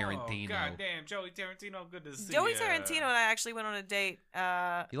 huh? Tarantino. Oh, God damn, Joey Tarantino, good to see Joey ya. Tarantino and I actually went on a date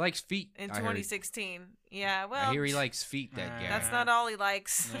He likes feet. in I heard. 2016. Yeah, well, I hear he likes feet. That guy. that's not all he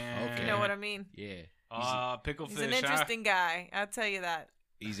likes. Okay. You know what I mean? Yeah. Pickle He's fish, an interesting guy. I'll tell you that.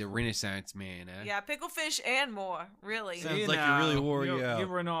 He's a Renaissance man, huh? Yeah, pickle fish and more. Really. Sounds like you really wore you out. You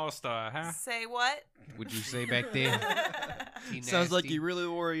were an all-star, huh? Say what? Would you say back there? He Sounds like nasty? he really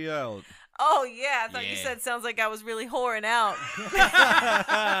wore you out. Oh yeah, I thought you Yeah. said sounds like I was really whoring out.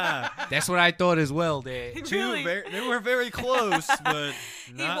 That's what I thought as well, Dad. Really? They were very close, but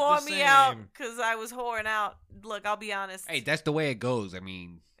He not wore the me same. out because I was whoring out. Look, I'll be honest. Hey, that's the way it goes. I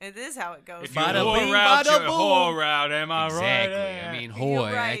mean, It is how it goes. If you Bada bing, whore out, bada you boom. whore out, am I exactly. right? I mean, You're whore.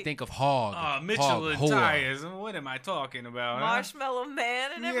 I right. think of hog. Michelin hog, whore. tires. What am I talking about? huh? Marshmallow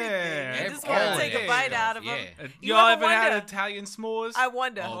Man and everything. Yeah, You just all want of to take that a bite stuff, out of yeah. them. Y'all ever ever had wonder- Italian s'mores? I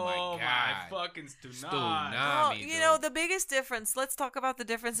wonder. Oh, my God. my fucking stunad. Stunad. Oh, you know, the biggest difference, let's talk about the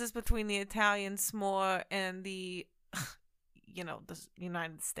differences between the Italian s'more and the, the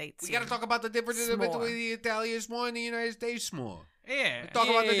United States. We got to talk about the differences S'more. between the Italian s'more and the United States s'more. Yeah. Talk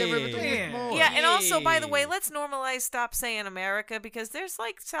about the difference between Yeah. more. Yeah, and also, by the way, let's normalize stop saying America because there's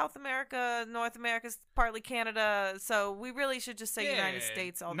like South America, North America, partly Canada. So we really should just say United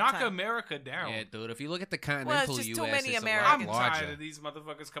States all the Knock time. America down. Yeah, dude. If you look at the continental just U.S., too many it's a Americans. lot I'm larger. tired of these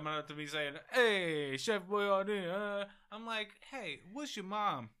motherfuckers coming up to me saying, "Hey, Chef Boyardee." I'm like, "Hey, what's your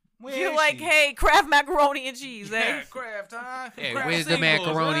mom? Where You're is like, she?" hey, Kraft macaroni and cheese, eh? Yeah, Kraft, huh? Hey, Kraft where's the singles,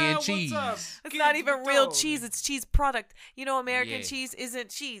 macaroni and What's cheese? up? It's Kids not even with real toes. cheese. It's cheese product. You know, American Yeah. cheese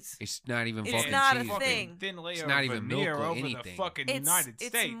isn't cheese. It's not even It's fucking not a cheese. thing. Thin layer It's not of even veneer milk or over anything. the fucking United It's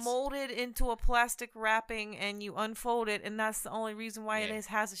States. molded into a plastic wrapping, and you unfold it, and that's the only reason why Yeah. it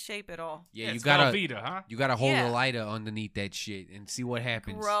has a shape at all. Yeah, you it's gotta Velveeta, huh? you gotta hold Yeah. a lighter underneath that shit and see what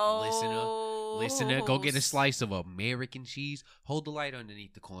happens. Gross. Listener, go get a slice of American cheese. Hold the light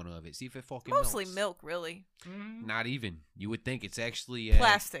underneath the corner of it. See if it fucking Mostly melts. milk, really. Mhm. Not even. You would think it's actually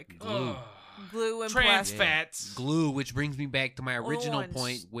Plastic. glue. Ugh. Glue and Trans plastic. fats. Glue, which brings me back to my original Orange.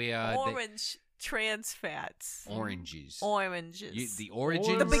 point where Orange trans fats. oranges. Oranges. The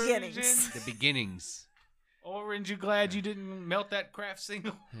origins, The beginnings. the beginnings. Orange, you glad you didn't melt that Kraft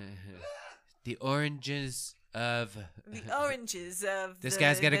single? The oranges of The oranges of This the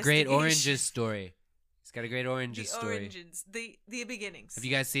guy's got a great investigation. oranges story. He's got a great The oranges story. oranges. The beginnings. Have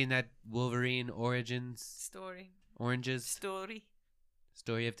you guys seen that Wolverine Origins Story. Oranges Story.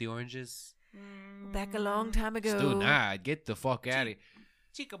 story of the oranges? Back a long time ago. Dude, nah, get the fuck out of here.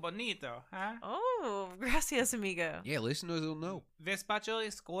 Chico bonito, huh? Oh, gracias, amigo. Yeah, listeners will know. Despacho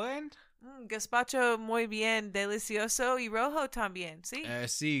es cuen? Gazpacho muy bien, delicioso y rojo también, ¿sí?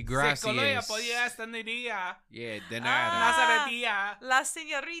 Sí, Se colea gracias. por esta día. Yeah, de Ah. nada. Nazaretía. Las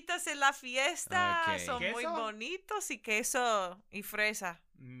señoritas en la fiesta Ok. son muy ¿Queso? bonitos y queso y fresa.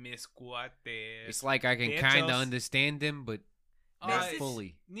 Mis cuates. It's like I can Bitchos. kind of understand them, but not Ay,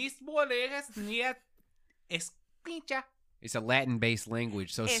 fully. Nis bolegas ni escucha. It's a Latin-based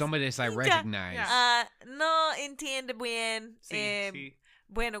language, so some of this I Escucha. recognize. No entiende bien. Sí, sí.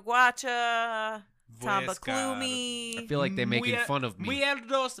 Bueno guacha, tamba Vuescar. clumy, I feel like they're making Muer- fun of me.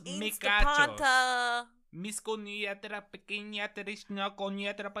 Muerdos micachos. instapanta. Mis coniatra pequeña trishna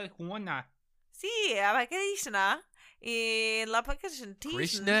coniatra pajuna. Sí, a Krishna. Y la Krishna.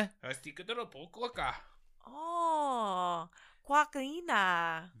 Krishna? Así que te lo pongo acá. Oh,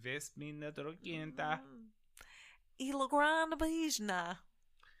 Quaquina. Ves mi netroquienta. Y la Grande Krishna.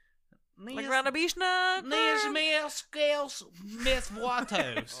 La Nis Grande Krishna. meus scales mis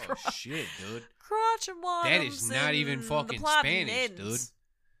votos. Oh, shit, dude. Crotch and That is not even fucking Spanish, dude.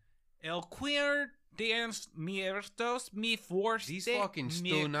 El queer dance miertos mi force. These fucking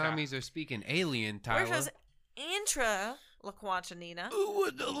tsunamis are speaking alien, Where Tyler. says intra la Quanchanina.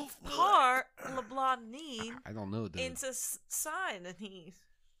 Par la Blondine. I don't know, dude. Into sign and he.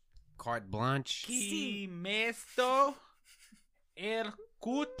 Carte blanche. Que mesto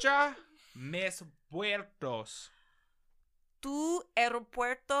escucha mis puertos. Tu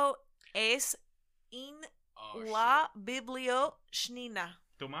aeropuerto es in la biblio Shnina.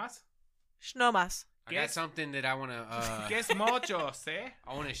 Tomás? Schnomas. I got something that I want to Que es muchos, eh?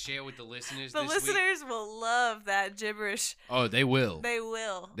 I want to share with the listeners The this week. listeners will love that gibberish. Oh, they will. They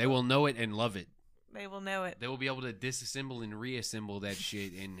will. They will know it and love it. They will know it. They will be able to disassemble and reassemble that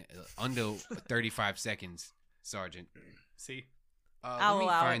shit in under 35 seconds, Sergeant. See. I'll Let me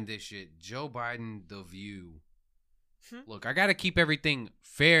allow find this shit. Joe Biden, The View. Look, I got to keep everything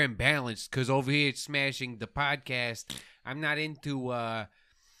fair and balanced because over here it's smashing the podcast. I'm not into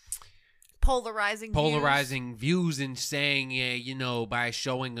Polarizing views and saying, by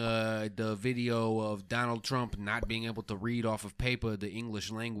showing the video of Donald Trump not being able to read off of paper the English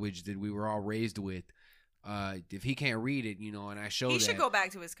language that we were all raised with. If he can't read it, and I show He that. should go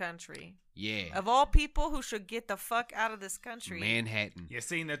back to his country. Yeah. Of all people who should get the fuck out of this country. Manhattan. You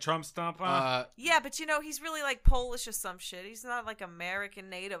seen the Trump stump, huh? Yeah, but he's really like Polish or some shit. He's not like American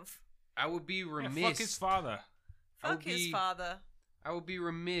native. I would be Yeah, remiss. fuck his father. Fuck his father. I would be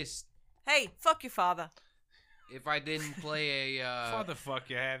remiss Hey, fuck your father. if I didn't play a. Father fuck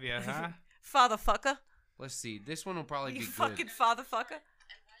you, have you, huh? Father fucker. Let's see. This one will probably You be fucking good. father fucker.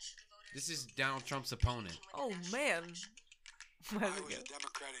 This is Donald Trump's opponent. Oh, man. I was a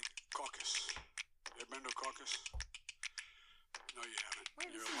Democratic caucus. You ever been to a caucus? No, you haven't. Wait,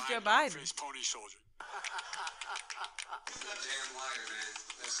 You're this a is Joe lying Biden. face pony soldier. You're a damn liar, man.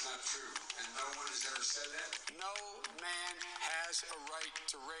 That's not true. And no one has ever said that. No man has a right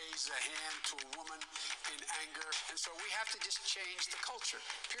to raise a hand to a woman in anger. And so we have to just change the culture,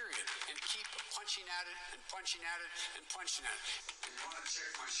 period. And keep punching at it and punching at it and punching at it. If you want to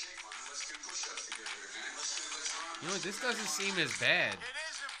check my shape on it, let's do push-ups together, man. Let's run. You know, this doesn't seem as bad. It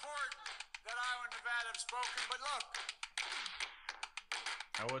is important that Iowa and Nevada have spoken, but look,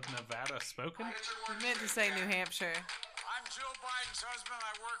 Oh, was Nevada spoken? You meant to say New Hampshire. I'm Jill Biden's husband.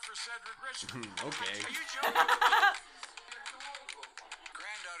 I work for Cedric Richmond. Okay. Are you joking?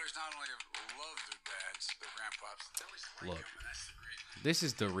 Granddaughters not only love their dads, their grandpops, they always like Look. them, and that's the great. This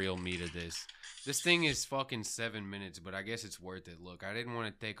is the real meat of this. This thing is fucking 7 minutes, but I guess it's worth it. Look, I didn't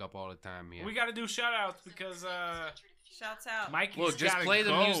want to take up all the time here. We got to do shout outs because Shouts out. Mikey's Well, just gotta play the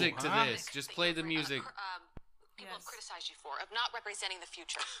go, music to huh? this. Just play the music. People have Yes. criticized you for of not representing the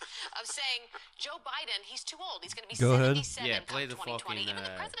future, of saying Joe Biden, he's too old. He's going to be Go ahead. 77 Yeah, come play the 2020. fucking, Even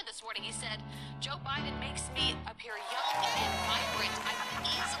the president this morning, he said, Joe Biden makes me appear young and vibrant. I can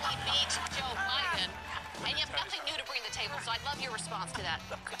easily beat Joe Biden. And you have nothing new to bring to the table, so I'd love your response to that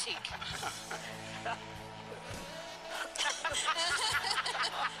critique.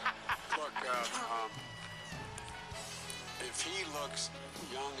 Look, if he looks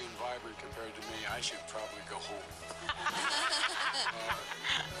young and vibrant compared to me, I should probably go home.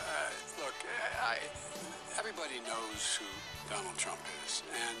 Look, everybody knows who Donald Trump is,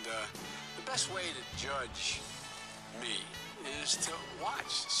 and the best way to judge me is to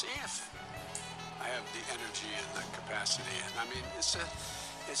watch, see if I have the energy and the capacity. And I mean, it's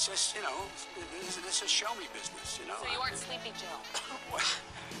just, you know, this is show me business, you know. So you aren't Sleepy Joe.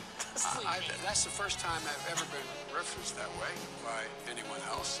 That's the first time I've ever been referenced that way by anyone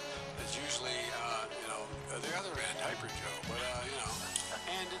else. It's usually, you know, the other end, Hyper Joe. But, you know,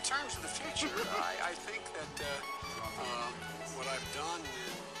 and in terms of the future, I think that what I've done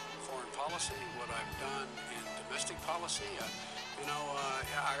in foreign policy, what I've done in domestic policy, you know,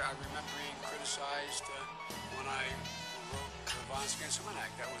 I remember being criticized when I wrote the Violence Against Women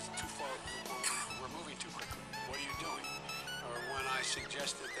Act. That was too far. We're moving too quickly. What are you doing? Or when I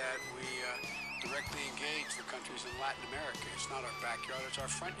suggested that we directly engage the countries in Latin America. It's not our backyard, it's our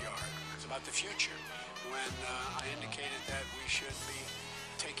front yard. It's about the future. When I indicated that we should be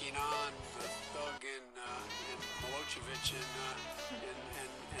taking on the thug in Milosevic in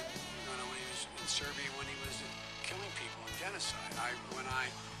when he was in Serbia, when he was killing people and genocide.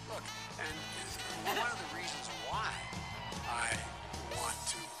 Look, and one of the reasons why I want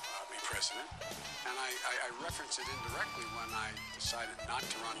to be president, and I reference it indirectly when I decided not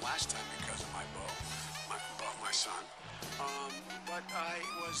to run last time because of my son. But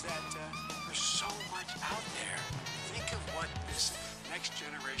was that there's so much out there. Think of what this next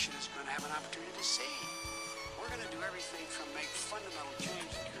generation is going to have an opportunity to see. We're going to do everything from make fundamental change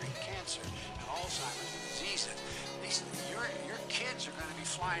in curing cancer and Alzheimer's and diseases. Your kids are going to be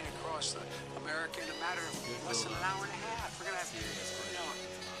flying across America in a matter of less than an hour and a half. We're going to have, you know,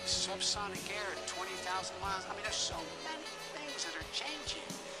 subsonic air at 20,000 miles. I mean, there's so many things that are changing,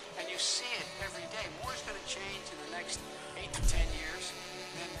 and you see it every day. More is going to change in the next 8 to 10 years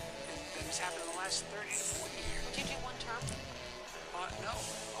than has happened in the last 30 to 40 years. Would you do one term? No.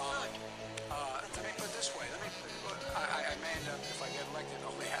 Let me put it this way. I may end up, if I get elected,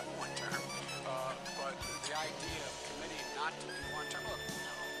 only have one term. But the idea of committing not to do one term, look,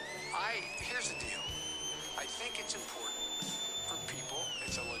 here's the deal. I think it's important for people.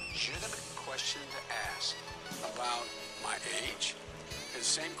 It's a legitimate question to ask about my age. The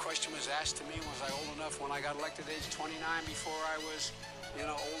same question was asked to me, was I old enough when I got elected at age 29 before I was, you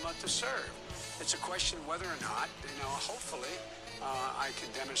know, old enough to serve? It's a question whether or not, you know, hopefully I can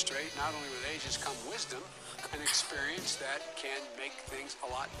demonstrate not only with age has come wisdom and experience that can make things a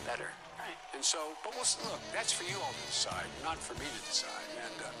lot better. Right. And so, but we'll look, that's for you all to decide, not for me to decide.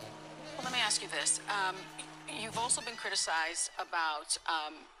 And Well, let me ask you this. You've also been criticized about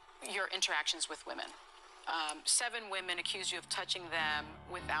your interactions with women. 7 women accused you of touching them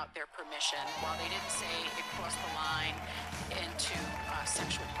without their permission. While they didn't say it crossed the line into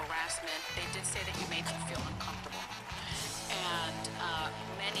sexual harassment, they did say that you made them feel uncomfortable. And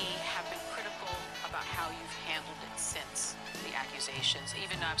many have been critical about how you've handled it since the accusations.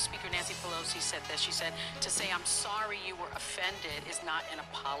 Even Speaker Nancy Pelosi said this. She said, to say I'm sorry you were offended is not an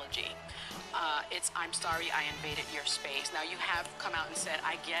apology. It's I'm sorry I invaded your space. Now, you have come out and said,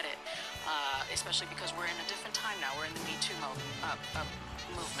 I get it, especially because we're in a different time now. We're in the Me Too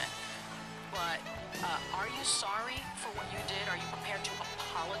movement. But are you sorry for what you did? Are you prepared to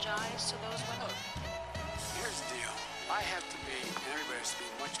apologize to those women? look, here's the deal. I have to be, and everybody has to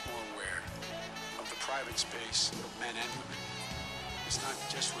be much more aware of the private space of men and women. It's not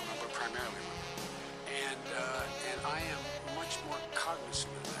just women, but primarily women. And I am much more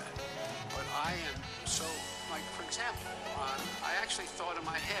cognizant of that. But I am so, like, for example, I actually thought in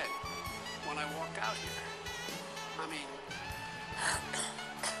my head when I walked out here, I mean,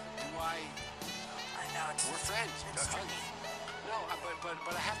 we're friends. No,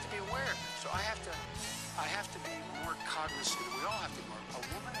 but I have to be aware. So I have to be more cognizant. We all have to be more. A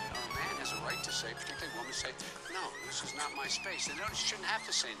woman or a man has a right to say, particularly women say, no, this is not my space. They shouldn't have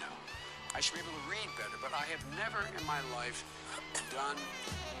to say no. I should be able to read better. But I have never in my life done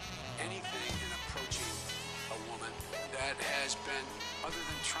anything in approaching a woman that has been, other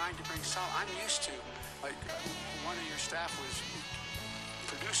than trying to bring solace. I'm used to, like, one of your staff was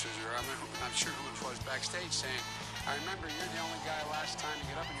producers, or I'm sure who it was backstage, saying, I remember you're the only guy last time to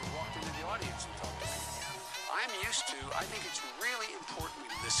get up and you walked into the audience and talked to me. I'm used to, I think it's really important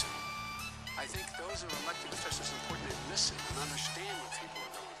we listen. I think those who are elected officials, it's important to listen and understand what people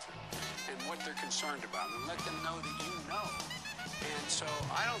are going through and what they're concerned about, and let them know that you know. And so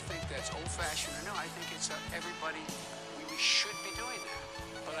I don't think that's old-fashioned or no. I think it's everybody, we should be doing that.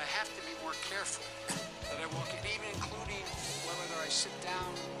 But I have to be more careful that I walk in, even including whether I sit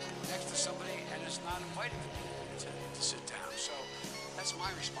down next to somebody and is not invited to sit down. So that's my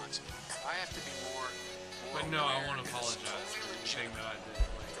responsibility. I have to be more But no, I aware, want to and it's apologize for totally the thing legitimate that I did.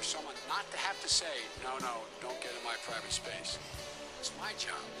 for someone not to have to say, no, don't get in my private space. It's my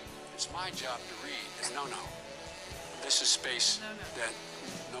job. It's my job to read. And no, this is space that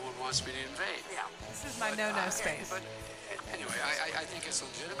no one wants me to invade. Yeah. This is my no-no space. But anyway, I think it's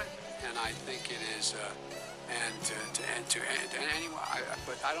legitimate, and I think it is,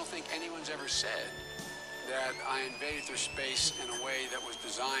 but I don't think anyone's ever said that I invaded their space in a way that was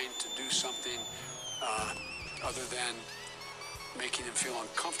designed to do something other than making them feel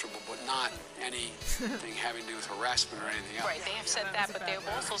uncomfortable, but not anything having to do with harassment or anything else. Right, they have said that, but they have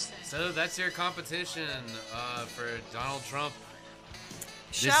also said... So that's your competition for Donald Trump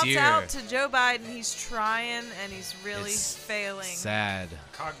this Shouts year. out to Joe Biden. He's trying, and he's really It's failing. sad.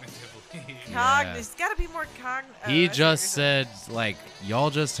 Cognitively. Yeah. He's got to be more cognitive. He just said, like, y'all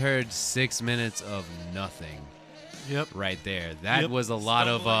just heard 6 minutes of nothing. Yep. Right there. That Yep. was a lot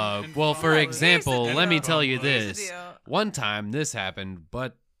of, Stumbling and well, for fumbling. example, Here's the let me deal. tell you Here's the this. deal. One time this happened,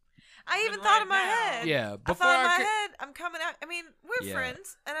 but I even And thought right in my now- head. yeah, I before thought in I my could- head, I'm coming out. I mean, we're Yeah.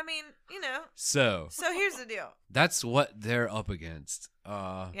 friends, and I mean, you know. So So here's the deal. that's what they're up against.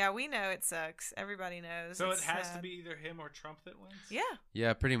 Yeah, we know it sucks. Everybody knows. So it it's has to sad. be either him or Trump that wins? Yeah,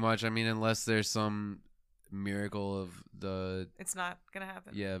 Yeah, pretty much. I mean, unless there's some miracle of the it's not gonna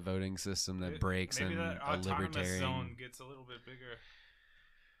happen. voting system that breaks Maybe and that a autonomous libertarian. zone gets a little bit bigger.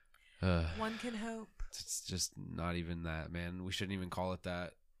 One can hope. It's just not even that, man. We shouldn't even call it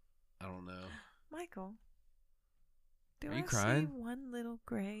that. I don't know. Michael, do Are I you crying? see one little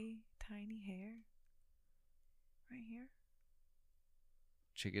gray tiny hair right here?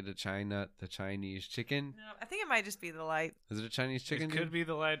 Chicken to China, the Chinese chicken. No, I think it might just be the light. Is it a Chinese chicken? It could dude? be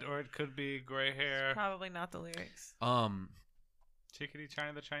the light, or it could be gray hair. Probably not the lyrics. Chickadee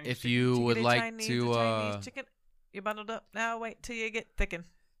China, the Chinese If chicken. you would Chickadee like Chinese, to the Chinese chicken. You're bundled up now. Wait till you get thickened.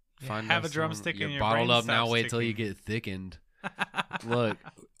 find have a us drumstick on, in you're your bottled brain up now. stops Wait till you ticking. get thickened. Look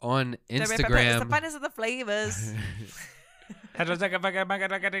on It's the Instagram. finest of the flavors.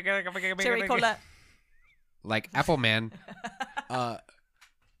 Cherry cola. Like Apple Man.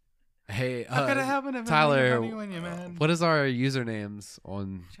 Hey, How could it happen if Tyler, I'm honey on you, man? what is our usernames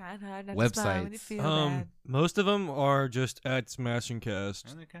on Trying hard not to smile when you websites? feel bad. Most of them are just at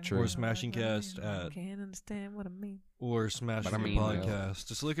SmashingCast True. or SmashingCast at Can't understand what I mean. or Smashing But I the mean, Podcast.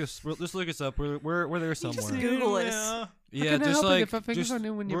 Just look us up. We're there Just somewhere. Google us. Yeah, can I just help it like if I fingers just, on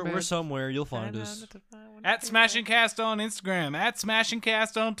you when you're we're mad? somewhere. You'll find Trying us. hard not to smile when At you feel Smashing bad. Cast on Instagram, at Smashing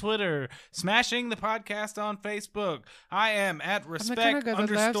Cast on Twitter, Smashing the Podcast on Facebook. I am at respect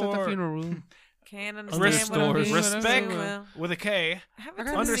underscore Can't understand what I Underscore mean. respect Well, with a K I haven't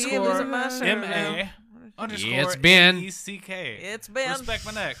come to see it underscore losing my shirt M now. A underscore It's Ben. NECK. It's Ben. Respect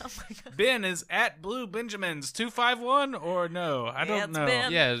my neck. Oh my God. Ben is at Blue Benjamins 251 or no? I don't It's know.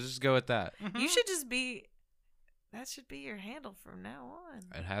 Ben. Yeah, just go with that. You should just be. That should be your handle from now on.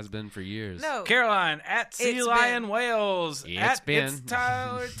 It has been for years. No. Caroline at Sea It's Lion Ben. Wales. It's at Ben. It's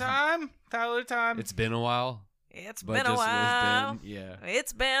Tyler time. Tyler time. It's been a while. It's But been a just while. It's been, yeah.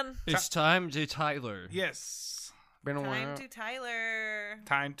 It's been. It's time to Tyler. Yes. Been a Time while. to Tyler.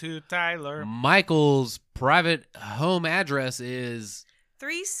 Time to Tyler. Michael's private home address is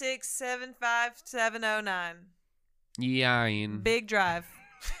 3675709. Yain. Big Drive.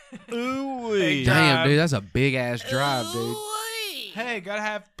 Ooh, Hey, Damn, dude, that's a big ass drive, dude. Hey, gotta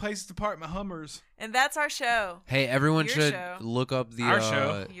have places to park my Hummers. And that's our show. Hey, everyone Your should show. look up the Our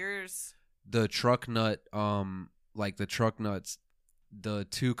show. Yours. the truck nut, like the truck nuts. The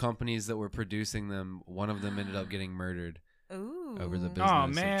two companies that were producing them, one of them ended up getting murdered. Ooh. over the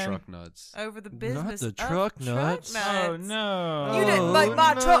business man. of truck nuts. Over the business the of truck nuts. Oh no! You didn't make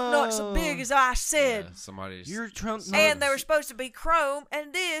my no. truck nuts as big as I said. Yeah, somebody's. Your Trump nuts. And they were supposed to be chrome,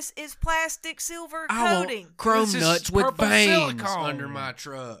 and this is plastic silver I coating. want chrome This is nuts with purple veins silicone. under my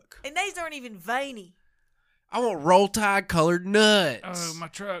truck. And these aren't even veiny. I want roll tide colored nuts. Oh, my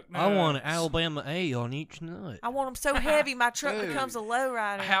truck. I want an nuts. Alabama A on each nut. I want them so heavy my truck Dude. becomes a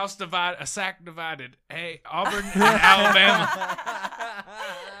lowrider. House divided, a sack divided. Hey, Auburn and Alabama.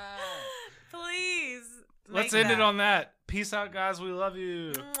 Please. Let's make end it that. on that. Peace out, guys. We love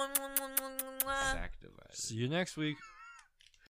you. Sack divided. See you next week.